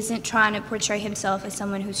who isn't trying to portray himself as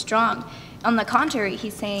someone who's strong. On the contrary,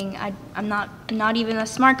 he's saying, I'm not even a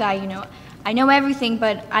smart guy, you know. I know everything,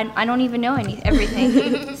 but I don't even know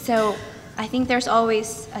everything. So I think there's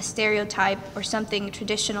always a stereotype or something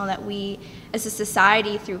traditional that we, as a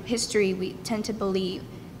society, through history, we tend to believe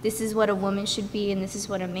this is what a woman should be and this is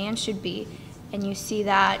what a man should be. And you see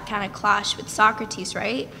that kind of clash with Socrates,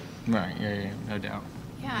 right? Right, yeah, no doubt.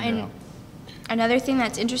 Yeah, No and doubt. another thing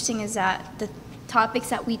that's interesting is that the topics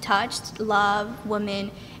that we touched, love, women,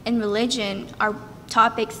 and religion, are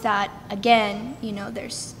topics that, again, you know,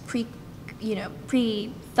 there's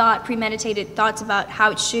pre-thought, premeditated thoughts about how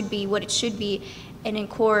it should be, what it should be, and in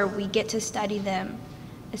core, we get to study them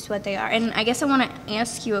as what they are. And I guess I want to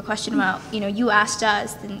ask you a question about, you know, you asked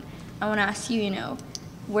us, and I want to ask you, you know,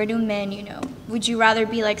 where do men, you know, would you rather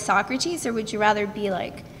be like Socrates or would you rather be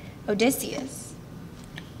like Odysseus?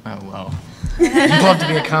 Oh, well. You'd love to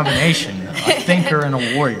be a combination, a thinker and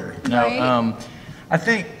a warrior. No, Right.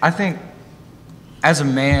 I think as a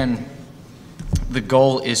man, the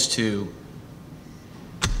goal is to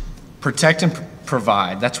protect and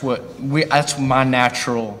provide. That's my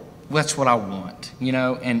natural, that's what I want, you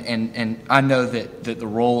know, and I know that the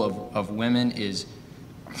role of women is,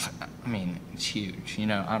 I mean, it's huge, you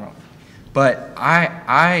know, but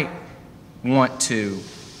I want to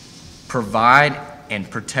provide and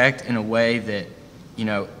protect in a way that, you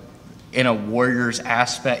know, in a warrior's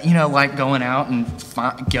aspect, you know, like going out and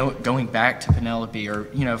going back to Penelope, or,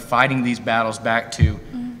 you know, fighting these battles back to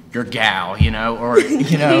your gal, you know, or,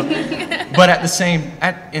 you know, but at the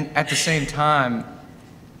same time,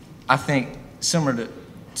 I think similar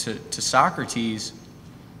to Socrates,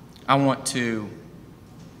 I want to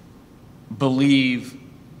believe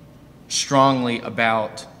strongly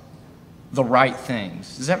about the right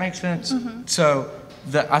things. Does that make sense? Mm-hmm. So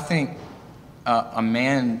I think a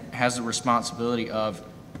man has the responsibility of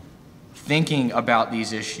thinking about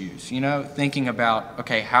these issues, you know, thinking about,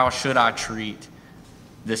 okay, how should I treat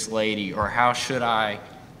this lady, or how should I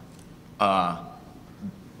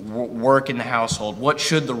work in the household? What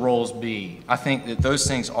should the roles be? I think that those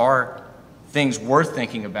things are things worth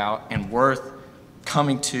thinking about and worth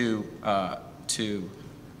coming to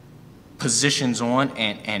positions on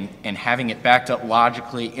and having it backed up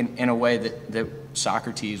logically in a way that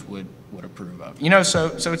Socrates would approve of. You know,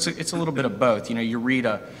 so it's a little bit of both. You know, you read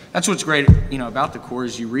that's what's great, you know, about the core,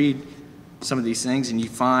 is you read some of these things and you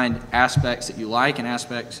find aspects that you like and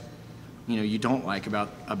aspects, you know, you don't like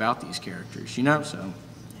about these characters, you know, so.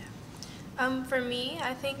 For me,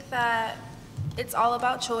 I think that it's all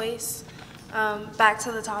about choice. Back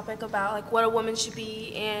to the topic about like what a woman should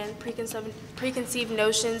be and preconceived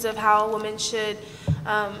notions of how a woman should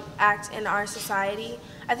act in our society.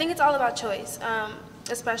 I think it's all about choice,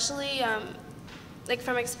 especially like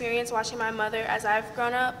from experience watching my mother as I've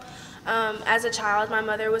grown up. As a child, my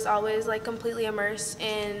mother was always like completely immersed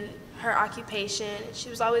in her occupation. She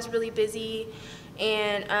was always really busy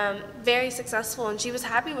and very successful, and she was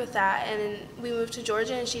happy with that. And we moved to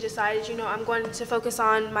Georgia, and she decided, you know, I'm going to focus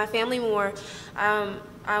on my family more.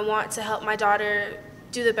 I want to help my daughter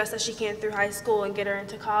do the best that she can through high school and get her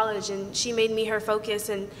into college, and she made me her focus,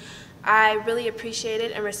 and I really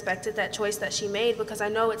appreciated and respected that choice that she made, because I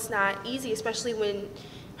know it's not easy, especially when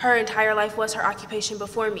her entire life was her occupation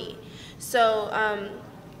before me. So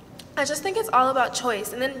I just think it's all about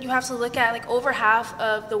choice. And then you have to look at, like, over half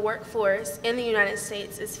of the workforce in the United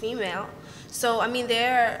States is female. So, I mean,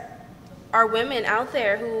 there are women out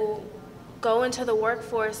there who go into the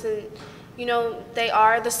workforce and, you know, they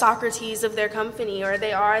are the Socrates of their company, or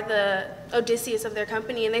they are the Odysseus of their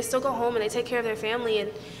company, and they still go home and they take care of their family.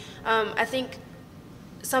 And I think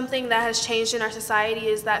something that has changed in our society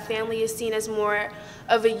is that family is seen as more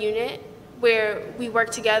of a unit where we work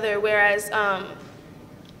together, whereas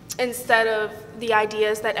instead of the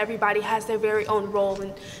ideas that everybody has their very own role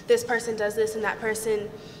and this person does this and that person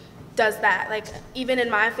does that. Like, even in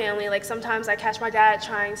my family, like, sometimes I catch my dad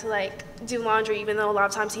trying to, like, do laundry, even though a lot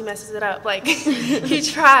of times he messes it up. Like, he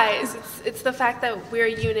tries. It's the fact that we're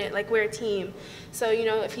a unit, like, we're a team. So, you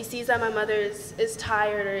know, if he sees that my mother is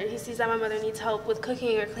tired, or he sees that my mother needs help with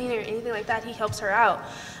cooking or cleaning or anything like that, he helps her out.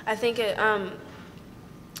 I think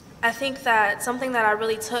I think that something that I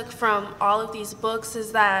really took from all of these books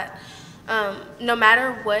is that no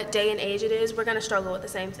matter what day and age it is, we're going to struggle with the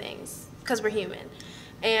same things because we're human.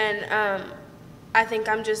 And I think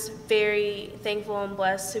I'm just very thankful and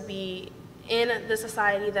blessed to be in the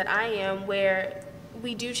society that I am, where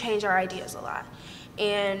we do change our ideas a lot.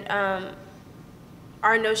 And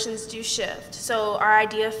our notions do shift. So our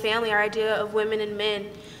idea of family, our idea of women and men,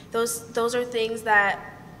 those are things that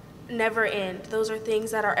never end. Those are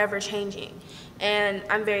things that are ever changing. And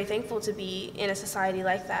I'm very thankful to be in a society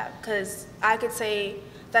like that, because I could say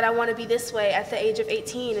that I want to be this way at the age of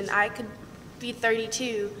 18, and I could be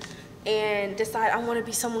 32 and decide I want to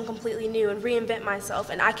be someone completely new and reinvent myself,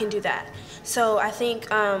 and I can do that. So I think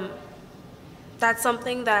that's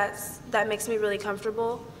something that makes me really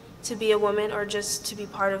comfortable to be a woman, or just to be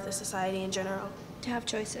part of the society in general. To have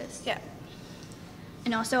choices. Yeah.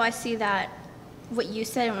 And also I see that what you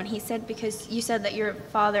said and what he said, because you said that your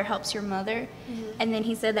father helps your mother, and then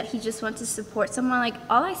he said that he just wants to support someone. Like,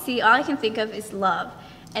 all I can think of is love.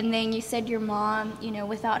 And then you said your mom,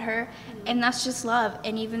 without her, and that's just love.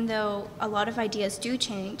 And even though a lot of ideas do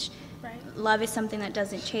change, Right. love is something that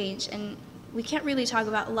doesn't change. And we can't really talk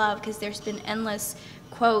about love because there's been endless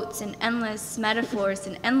quotes and endless metaphors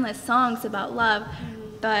and endless songs about love.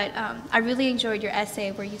 But I really enjoyed your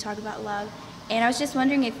essay where you talk about love. And I was just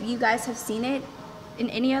wondering if you guys have seen it in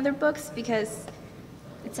any other books, because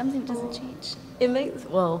it's something that doesn't change. It makes,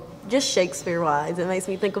 just Shakespeare-wise, it makes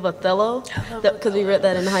me think of Othello, because we read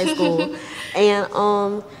that in high school.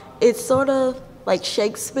 And it's sort of like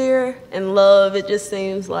Shakespeare and love. It just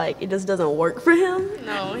seems like it just doesn't work for him.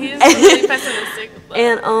 No, he's really pessimistic.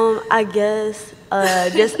 And I guess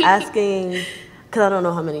just asking, because I don't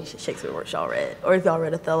know how many Shakespeare works y'all read, or if y'all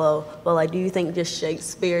read Othello, but like, do you think just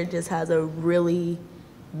Shakespeare just has a really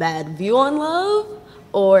bad view on love,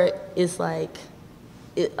 or is like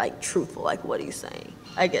truthful, like what he's saying?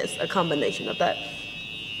 I guess a combination of that.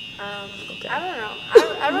 I don't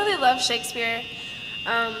know. I really love Shakespeare.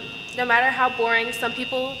 No matter how boring some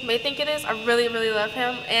people may think it is, I really, really love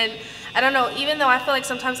him. And I don't know, even though I feel like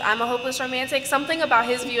sometimes I'm a hopeless romantic, something about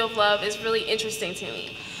his view of love is really interesting to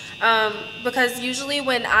me. Because usually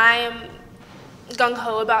when I am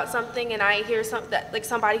gung-ho about something and I hear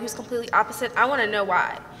somebody who's completely opposite, I want to know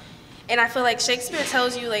why. And I feel like Shakespeare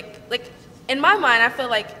tells you, like in my mind, I feel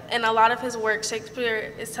like in a lot of his work,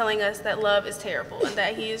 Shakespeare is telling us that love is terrible and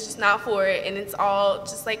that he is just not for it, and it's all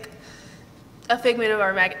just like a figment of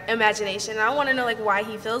our imagination. And I want to know like why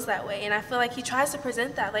he feels that way. And I feel like he tries to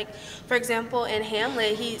present that. Like, for example, in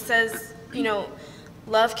Hamlet, he says,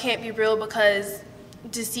 love can't be real because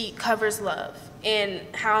deceit covers love. And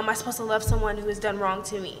how am I supposed to love someone who has done wrong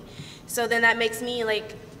to me? So then that makes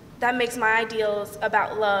my ideals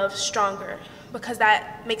about love stronger, because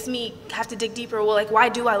that makes me have to dig deeper. Well, like, why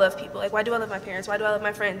do I love people? Like, why do I love my parents? Why do I love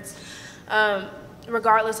my friends?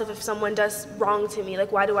 Regardless of if someone does wrong to me,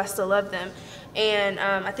 like, why do I still love them? And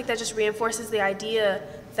I think that just reinforces the idea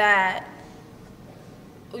that,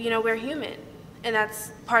 we're human. And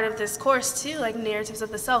that's part of this course too, like narratives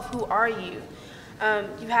of the self. Who are you?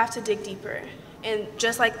 You have to dig deeper. And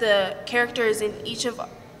just like the characters in each of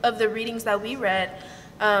the readings that we read,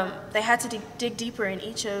 they had to dig deeper in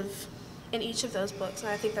each of those books.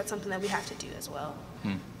 And I think that's something that we have to do as well.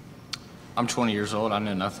 I'm 20 years old. I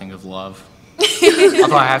know nothing of love.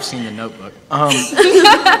 Although I have seen The Notebook.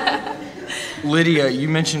 Lydia, you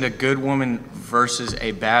mentioned a good woman versus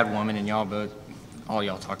a bad woman, and all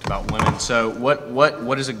y'all talked about women. So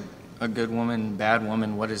what is a good woman, bad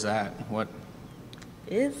woman? What is that? What?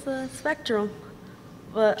 It's a spectrum,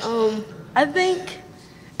 but I think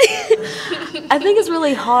it's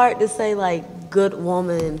really hard to say like good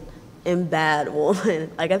woman and bad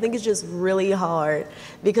woman. Like, I think it's just really hard,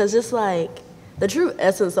 because just like the true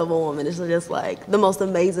essence of a woman is just like the most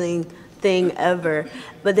amazing thing ever.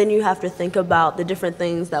 But then you have to think about the different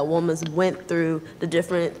things that women went through, the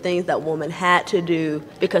different things that woman had to do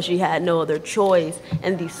because she had no other choice,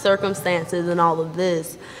 and these circumstances and all of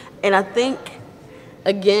this. And I think,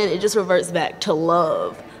 again, it just reverts back to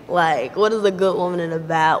love. Like, what is a good woman and a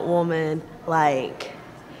bad woman? Like,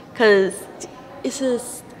 because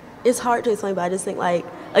it's hard to explain, but I just think, like,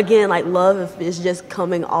 again, like, love is just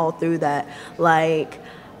coming all through that. Like,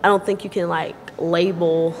 I don't think you can, like,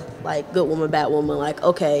 label, like, good woman, bad woman. Like,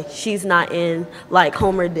 okay, she's not in, like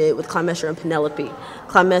Homer did with Clytemnestra and Penelope.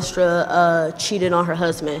 Clytemnestra cheated on her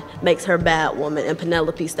husband, makes her bad woman, and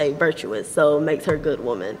Penelope stayed virtuous, so makes her good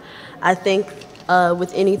woman. I think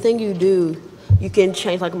with anything you do, you can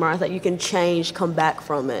change, like Mariah said, you can change, come back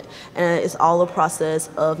from it. And it's all a process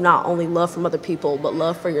of not only love from other people, but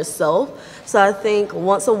love for yourself. So I think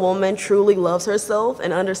once a woman truly loves herself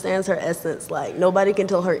and understands her essence, like nobody can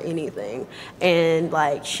tell her anything. And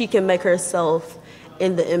like she can make herself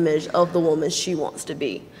in the image of the woman she wants to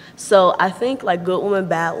be. So I think like good woman,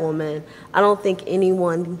 bad woman, I don't think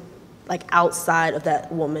anyone like outside of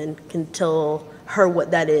that woman can tell her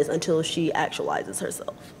what that is until she actualizes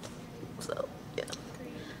herself. So, yeah.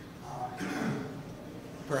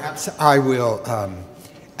 Perhaps I will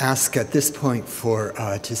ask at this point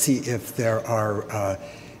to see if there are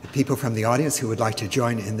people from the audience who would like to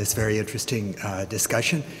join in this very interesting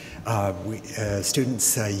discussion.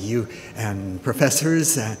 Students, you and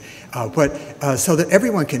professors, so that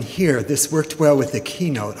everyone can hear. This worked well with the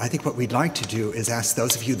keynote. I think what we'd like to do is ask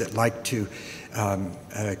those of you that like to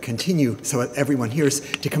continue so that everyone hears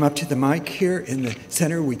to come up to the mic here in the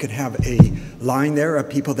center. We could have a line there of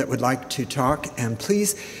people that would like to talk, and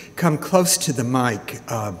please come close to the mic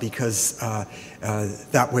because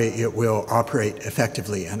that way it will operate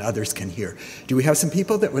effectively and others can hear. Do we have some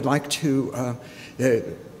people that would like to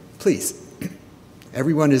please,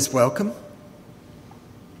 everyone is welcome,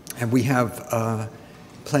 and we have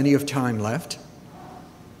plenty of time left.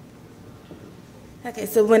 Okay,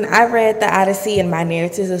 so when I read the Odyssey in my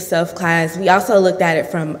Narratives of Self class, we also looked at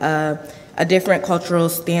it from a different cultural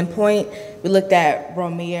standpoint. We looked at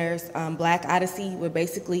Romer's Black Odyssey, where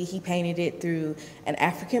basically he painted it through an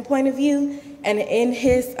African point of view, and in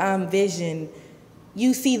his vision,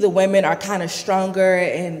 you see the women are kind of stronger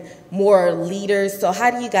and more leaders. So how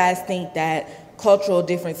do you guys think that cultural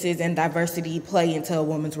differences and diversity play into a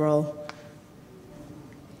woman's role?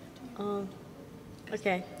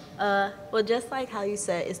 Okay. Well, just like how you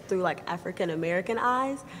said, it's through like African American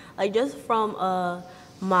eyes. Like just from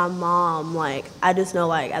my mom, like I just know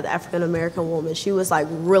like as an African American woman, she was like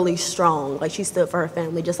really strong. Like she stood for her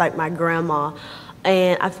family, just like my grandma.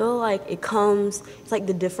 And I feel like it's like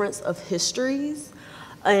the difference of histories.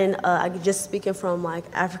 And just speaking from like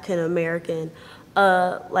African American,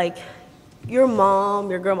 like your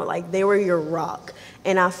mom, your grandma, like they were your rock.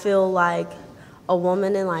 And I feel like a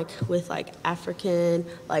woman in like with like African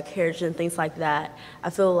like heritage and things like that, I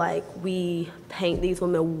feel like we paint these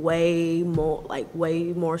women way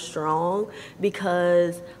more strong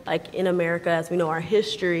because like in America, as we know our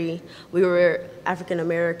history, African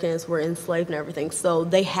Americans were enslaved and everything, so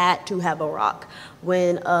they had to have a rock.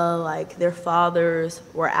 When like their fathers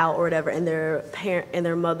were out or whatever, and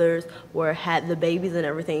their mothers had the babies and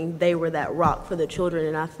everything, they were that rock for the children.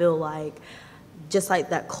 And I feel like just like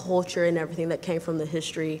that culture and everything that came from the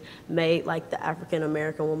history made like the African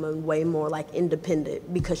American woman way more like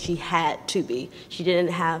independent because she had to be. She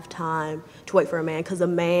didn't have time to wait for a man because a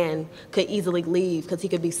man could easily leave because he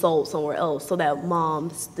could be sold somewhere else. So that mom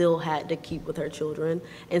still had to keep with her children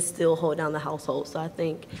and still hold down the household. So I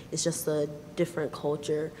think it's just a different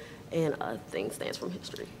culture and thing stands from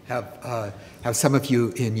history. Have some of you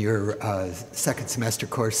in your second semester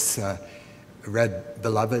course read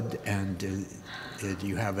Beloved, and do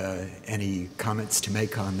you have any comments to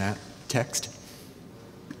make on that text?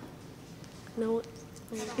 No,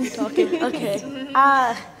 I'm talking. Okay.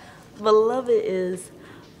 Beloved is,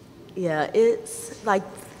 yeah, it's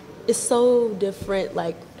so different.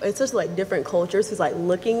 Like it's just like different cultures who's like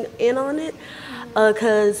looking in on it.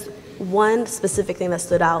 Because one specific thing that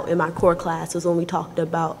stood out in my core class was when we talked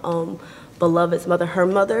about Beloved's mother, her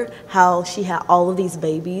mother, how she had all of these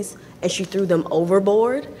babies and she threw them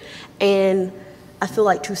overboard. And I feel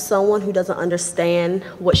like to someone who doesn't understand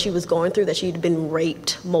what she was going through, that she'd been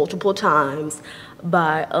raped multiple times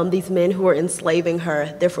by these men who were enslaving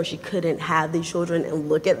her, therefore she couldn't have these children and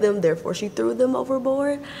look at them, therefore she threw them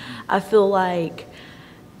overboard. I feel like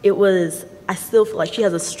I still feel like she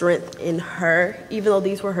has a strength in her, even though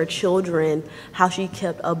these were her children, how she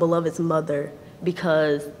kept Beloved's mother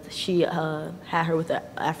because she had her with an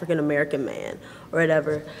African-American man or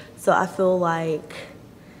whatever. So I feel like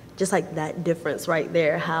just like that difference right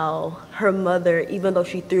there, how her mother, even though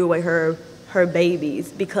she threw away her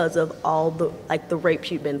babies because of all the rape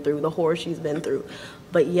she'd been through, the horror she's been through,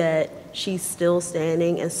 but yet she's still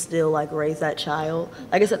standing and still like raised that child.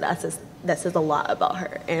 Like I said, that says a lot about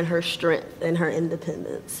her and her strength and her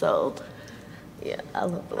independence. So yeah, I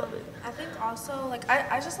love Beloved. I think also, like,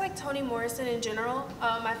 I just like Toni Morrison in general.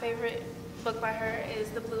 My favorite book by her is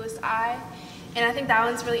The Bluest Eye. And I think that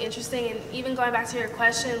one's really interesting. And even going back to your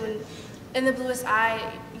question, when in The Bluest Eye,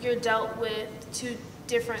 you're dealt with two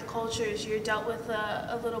different cultures. You're dealt with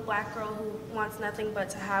a little black girl who wants nothing but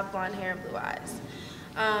to have blonde hair and blue eyes.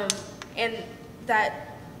 And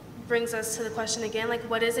that brings us to the question again, like,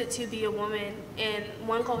 what is it to be a woman in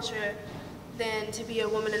one culture than to be a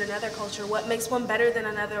woman in another culture? What makes one better than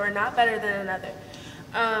another or not better than another?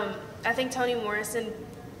 I think Toni Morrison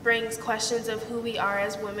brings questions of who we are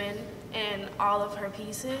as women in all of her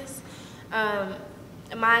pieces.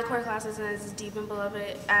 My core class isn't as deep and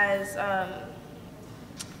beloved as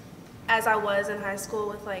I was in high school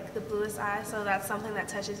with like The Bluest Eye, so that's something that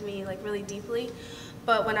touches me like really deeply.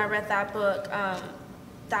 But when I read that book,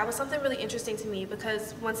 that was something really interesting to me,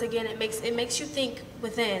 because once again, it makes you think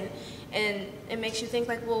within, and it makes you think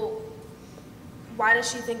like, well, why does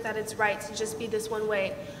she think that it's right to just be this one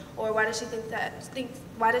way, or why does she think that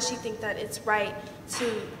it's right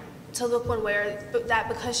to look one way, or that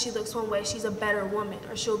because she looks one way, she's a better woman,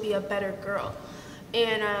 or she'll be a better girl.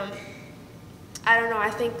 And I don't know, I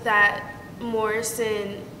think that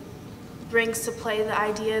Morrison brings to play the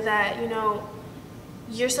idea that, you know,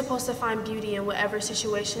 you're supposed to find beauty in whatever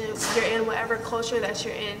situation you're in, whatever culture that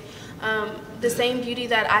you're in. The same beauty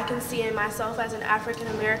that I can see in myself as an African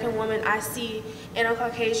American woman, I see in a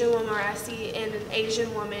Caucasian woman, or I see in an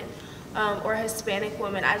Asian woman, or Hispanic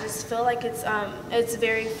woman. I just feel like it's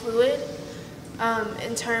very fluid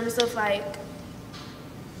in terms of like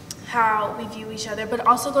how we view each other, but it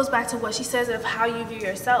also goes back to what she says of how you view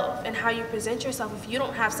yourself and how you present yourself. If you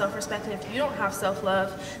don't have self-respect and if you don't have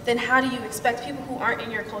self-love, then how do you expect people who aren't in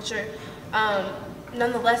your culture,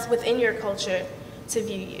 nonetheless within your culture, to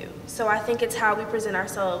view you? So I think it's how we present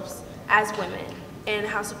ourselves as women and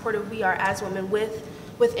how supportive we are as women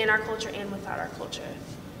within our culture and without our culture.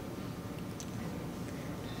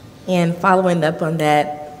 And following up on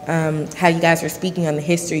that, how you guys are speaking on the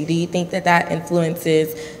history, do you think that that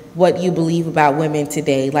influences what you believe about women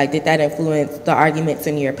today? Like, did that influence the arguments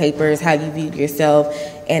in your papers, how you viewed yourself,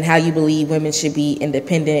 and how you believe women should be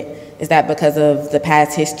independent? Is that because of the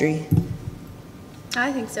past history?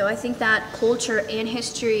 I think so. I think that culture and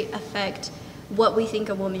history affect what we think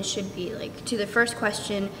a woman should be. Like, to the first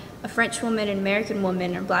question, a French woman, an American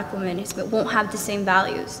woman, or black woman won't have the same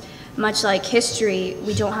values. Much like history,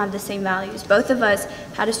 we don't have the same values. Both of us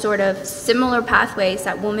had a sort of similar pathways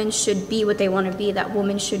that women should be what they want to be, that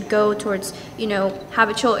women should go towards, you know, have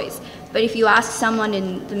a choice. But if you ask someone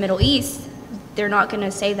in the Middle East, they're not going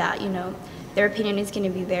to say that, you know. Their opinion is going to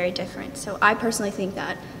be very different. So I personally think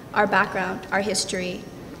that our background, our history,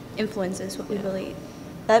 influences what we believe.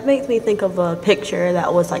 That makes me think of a picture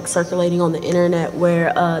that was like circulating on the internet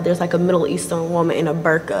where there's like a Middle Eastern woman in a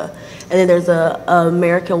burqa, and then there's a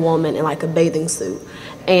American woman in like a bathing suit,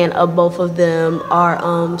 and both of them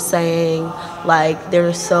are saying like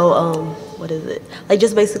they're so what is it, like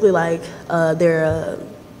just basically like they're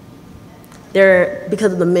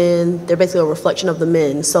because of the men, they're basically a reflection of the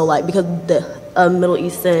men. So like because the Middle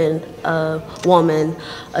Eastern woman,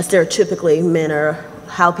 stereotypically men are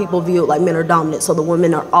how people view it, like men are dominant, so the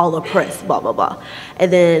women are all oppressed, blah, blah, blah.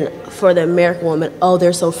 And then for the American woman, oh,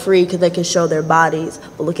 they're so free because they can show their bodies.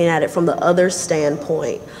 But looking at it from the other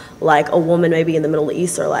standpoint, like a woman maybe in the Middle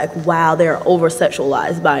East are like, wow, they're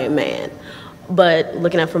over-sexualized by a man. But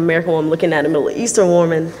looking at from American woman, looking at a Middle Eastern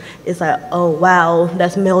woman, it's like, oh, wow,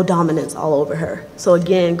 that's male dominance all over her. So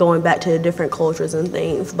again, going back to different cultures and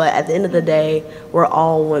things. But at the end of the day, we're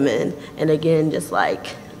all women. And again, just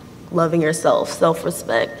like, loving yourself,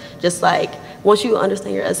 self-respect. Just like, once you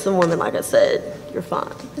understand you're as a woman, like I said, you're fine.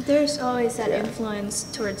 But there's always that influence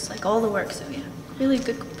towards like all the work, so yeah, really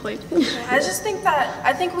good point. I just think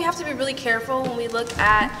I think we have to be really careful when we look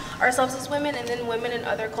at ourselves as women and then women in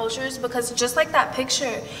other cultures, because just like that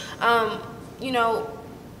picture, you know,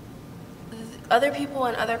 other people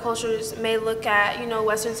in other cultures may look at, you know,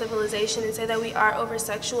 Western civilization and say that we are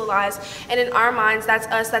over-sexualized, and in our minds, that's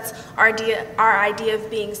us, that's our idea of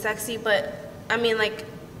being sexy. But I mean, like,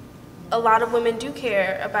 a lot of women do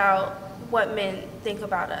care about what men think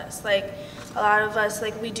about us. Like, a lot of us,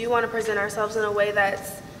 like, we do want to present ourselves in a way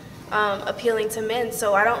that's appealing to men.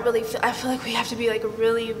 So I feel like we have to be like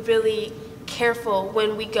really, really careful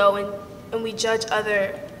when we go and we judge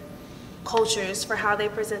other cultures for how they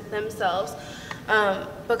present themselves.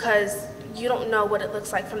 Because you don't know what it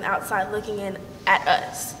looks like from the outside looking in at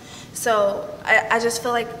us. So I just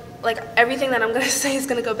feel like everything that I'm gonna say is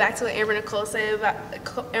gonna go back to what Amber Nicole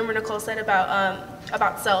said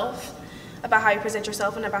about self, about how you present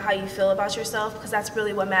yourself and about how you feel about yourself, because that's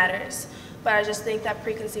really what matters. But I just think that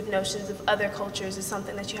preconceived notions of other cultures is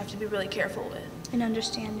something that you have to be really careful with. And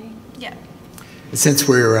understanding. Yeah. Since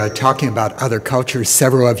we're talking about other cultures,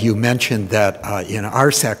 several of you mentioned that in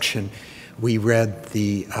our section we read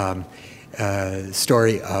the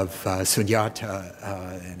story of Sunyata,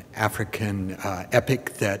 an African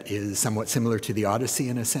epic that is somewhat similar to the Odyssey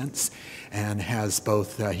in a sense, and has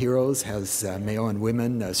both heroes, has male and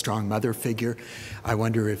women, a strong mother figure. I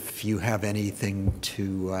wonder if you have anything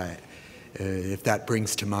to, if that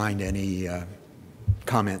brings to mind any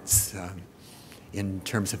comments in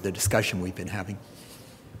terms of the discussion we've been having.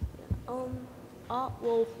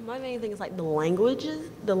 Well, my main thing is like the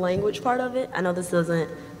language part of it. I know this doesn't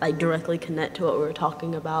like directly connect to what we were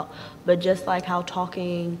talking about, but just like how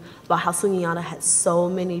talking about how Sunyata had so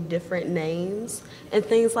many different names and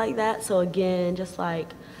things like that. So again, just like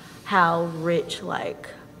how rich like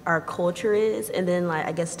our culture is, and then like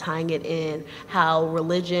I guess tying it in how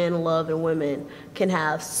religion, love, and women can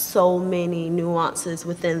have so many nuances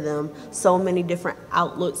within them, so many different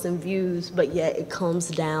outlooks and views, but yet it comes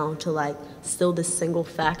down to like still this single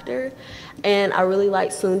factor. And I really like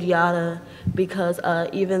Sunyata because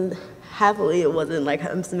even happily it wasn't like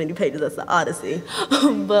so many pages as the Odyssey,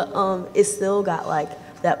 but it still got like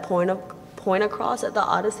that point across that the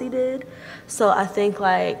Odyssey did. So I think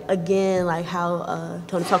like again like how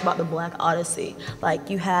Tony talked about the Black Odyssey, like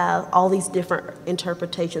you have all these different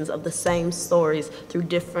interpretations of the same stories through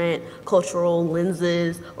different cultural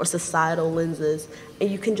lenses or societal lenses, and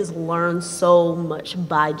you can just learn so much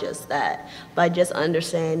by just that, by just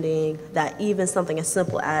understanding that even something as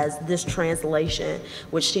simple as this translation,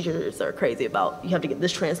 which teachers are crazy about, you have to get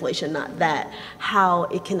this translation, not that, how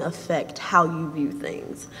it can affect how you view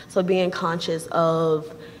things. So being conscious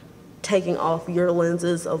of taking off your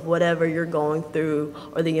lenses of whatever you're going through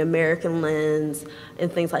or the American lens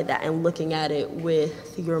and things like that, and looking at it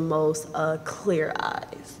with your most clear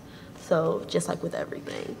eyes. So just like with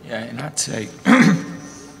everything. Yeah, and I'd say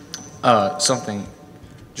something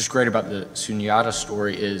just great about the Sunyata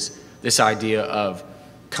story is this idea of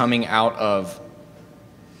coming out of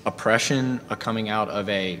oppression, coming out of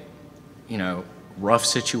a, rough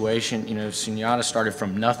situation. Sunyata started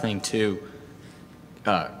from nothing to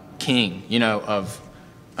king, of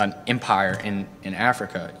an empire in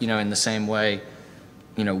Africa. In the same way,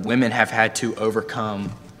 women have had to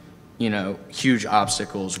overcome, huge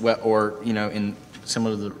obstacles, or, in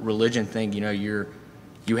similar to the religion thing,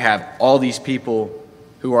 you have all these people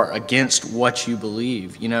who are against what you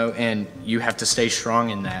believe, and you have to stay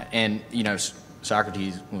strong in that. And,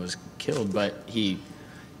 Socrates was killed, but he,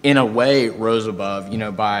 in a way, rose above,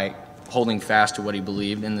 by holding fast to what he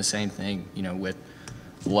believed. And the same thing, with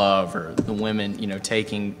love or the women,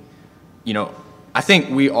 taking, I think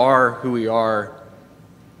we are who we are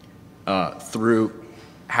through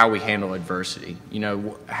how we handle adversity.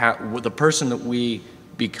 The person that we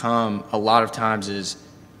become a lot of times is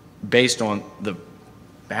based on the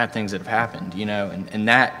bad things that have happened, and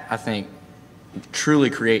that, I think, truly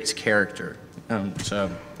creates character. So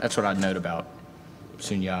that's what I'd note about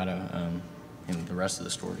Sunyata and the rest of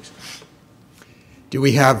the stories. Do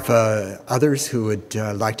we have others who would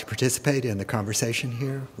like to participate in the conversation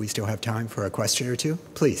here? We still have time for a question or two.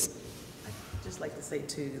 Please. I'd just like to say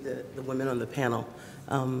to the women on the panel,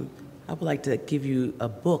 I would like to give you a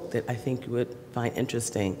book that I think you would find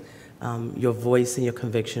interesting. Your voice and your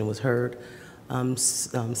conviction was heard.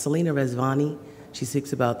 Selena Rezvani, she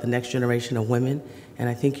speaks about the next generation of women, and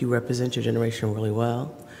I think you represent your generation really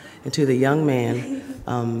well. And to the young man,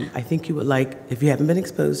 I think you would like, if you haven't been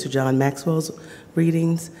exposed to John Maxwell's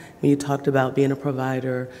readings, when you talked about being a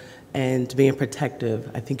provider and being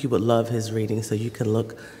protective, I think you would love his readings, so you can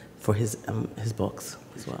look for his books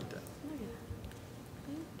as well.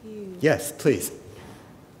 Thank you. Yes, please.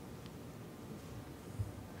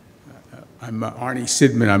 I'm Arnie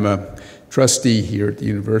Sidman. I'm a trustee here at the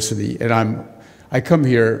university, and I come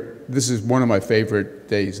here. This is one of my favorite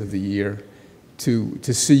days of the year to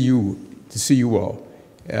see you all.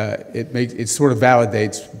 It sort of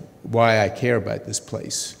validates why I care about this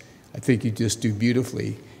place. I think you just do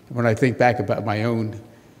beautifully. When I think back about my own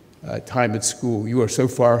time at school, you are so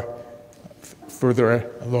far further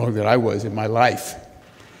along than I was in my life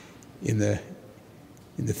in the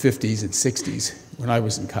 50s and 60s when I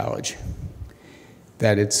was in college,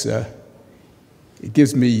 that it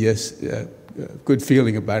gives me a good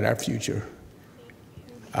feeling about our future.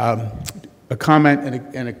 A comment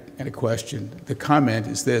and a question. The comment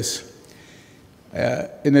is this.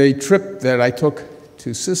 In a trip that I took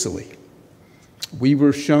to Sicily, we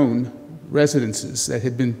were shown residences that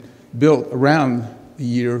had been built around the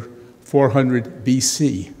year 400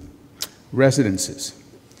 BC, residences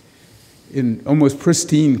in almost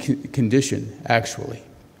pristine condition, actually.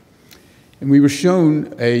 And we were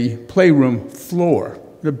shown a playroom floor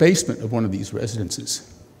in the basement of one of these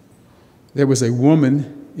residences. There was a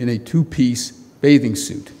woman in a two-piece bathing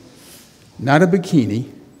suit not a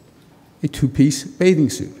bikini, a two-piece bathing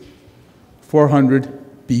suit.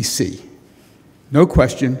 400 BC. No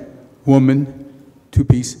question, woman,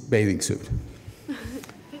 two-piece bathing suit.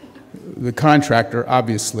 The contractor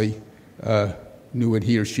obviously knew what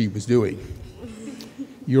he or she was doing.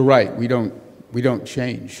 You're right, we don't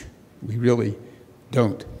change. We really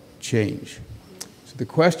don't change. So the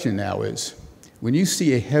question now is, when you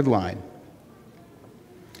see a headline,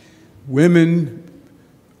 women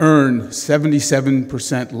earn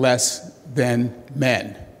 77% less than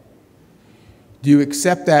men, do you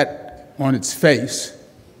accept that on its face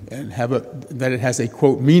and that it has a,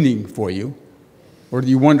 quote, meaning for you? Or do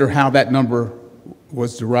you wonder how that number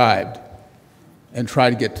was derived and try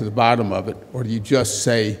to get to the bottom of it? Or do you just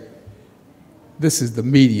say, this is the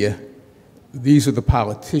media, these are the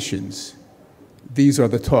politicians, these are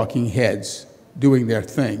the talking heads doing their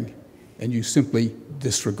thing, and you simply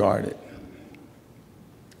disregard it?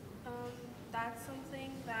 That's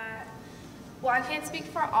something that, well, I can't speak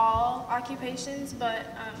for all occupations, but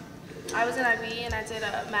I was in IB and I did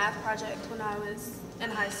a math project when I was in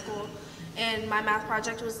high school. And my math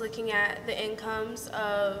project was looking at the incomes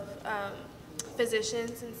of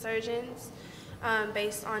physicians and surgeons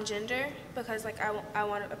based on gender, because like I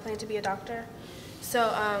plan to be a doctor. So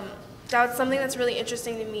that was something that's really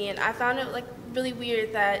interesting to me, and I found it like really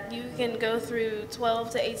weird that you can go through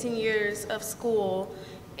 12 to 18 years of school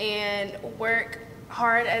and work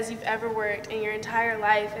hard as you've ever worked in your entire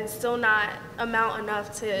life and still not amount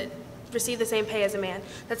enough to receive the same pay as a man.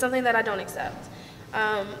 That's something that I don't accept.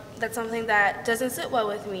 That's something that doesn't sit well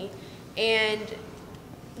with me. And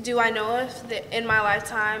do I know if in my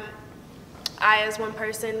lifetime I as one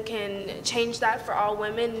person can change that for all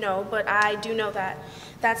women? No, but I do know that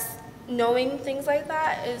knowing things like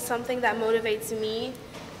that is something that motivates me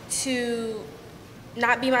to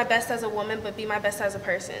not be my best as a woman, but be my best as a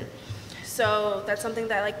person. So that's something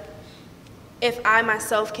that, like, if I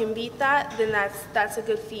myself can beat that, then that's a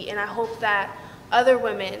good feat. And I hope that other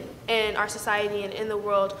women in our society and in the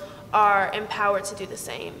world are empowered to do the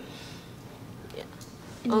same. Yeah.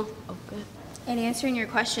 Good. And answering your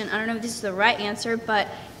question, I don't know if this is the right answer, but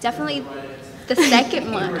definitely the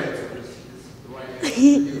second one.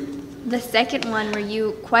 The second one where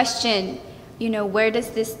you question, where does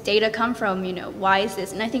this data come from? Why is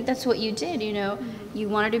this? And I think that's what you did, You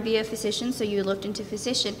wanted to be a physician, so you looked into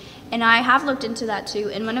physician. And I have looked into that too.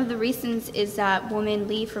 And one of the reasons is that women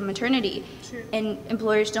leave for maternity. True. And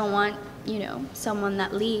employers don't want, someone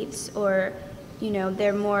that leaves, or,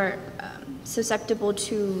 they're more susceptible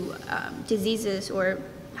to diseases, or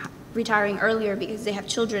retiring earlier because they have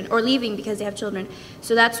children, or leaving because they have children.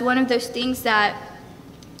 So that's one of those things that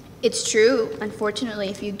it's true, unfortunately,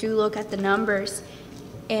 if you do look at the numbers,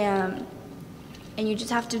 and you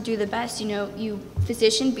just have to do the best. You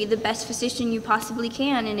physician, be the best physician you possibly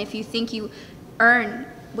can, and if you think you earn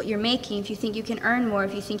what you're making, if you think you can earn more,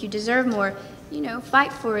 if you think you deserve more,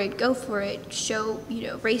 fight for it, go for it, show,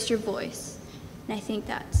 raise your voice. And I think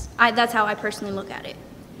that's how I personally look at it.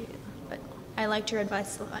 Yeah. But I liked your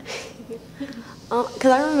advice a lot.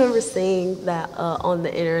 Because I remember seeing that on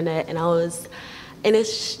the internet, and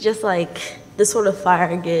it's just like this sort of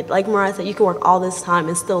fire gig. Like Mariah said, you can work all this time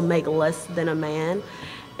and still make less than a man.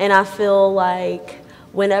 And I feel like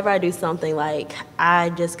whenever I do something, like,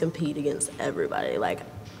 I just compete against everybody. Like,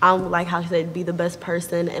 I'm, like how she said, be the best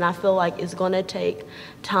person. And I feel like it's going to take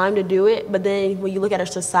time to do it. But then when you look at our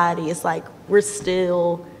society, it's like we're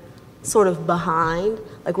still sort of behind.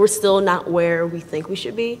 Like, we're still not where we think we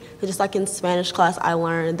should be. Because just like in Spanish class, I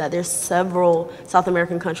learned that there's several South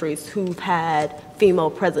American countries who've had female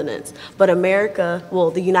presidents. But America, well,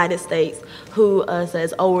 the United States, who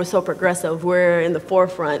says, oh, we're so progressive, we're in the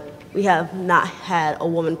forefront, we have not had a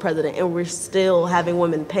woman president, and we're still having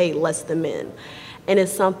women paid less than men. And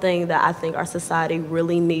it's something that I think our society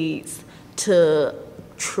really needs to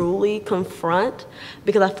truly confront,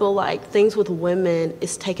 because I feel like things with women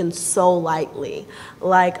is taken so lightly.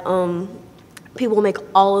 Like, people make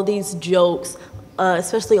all of these jokes,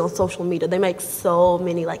 especially on social media. They make so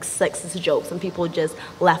many like sexist jokes, and people just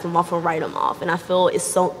laugh them off and write them off. And I feel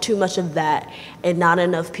it's too much of that, and not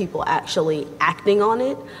enough people actually acting on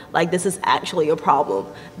it. Like, this is actually a problem,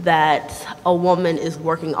 that a woman is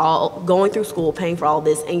going through school, paying for all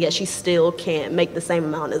this, and yet she still can't make the same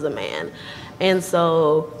amount as a man. And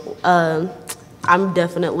so I'm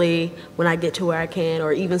definitely, when I get to where I can,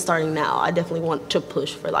 or even starting now, I definitely want to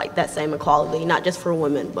push for like that same equality, not just for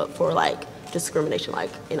women, but for like discrimination,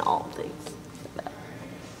 like in all things. Like that.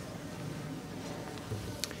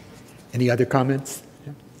 Any other comments?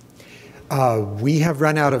 We have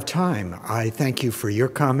run out of time. I thank you for your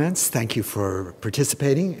comments. Thank you for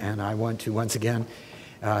participating. And I want to once again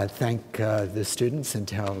thank the students and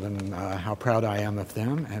tell them how proud I am of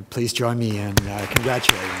them. And please join me in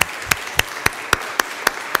congratulating them.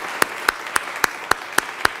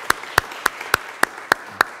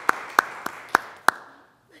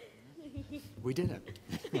 We did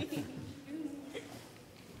it.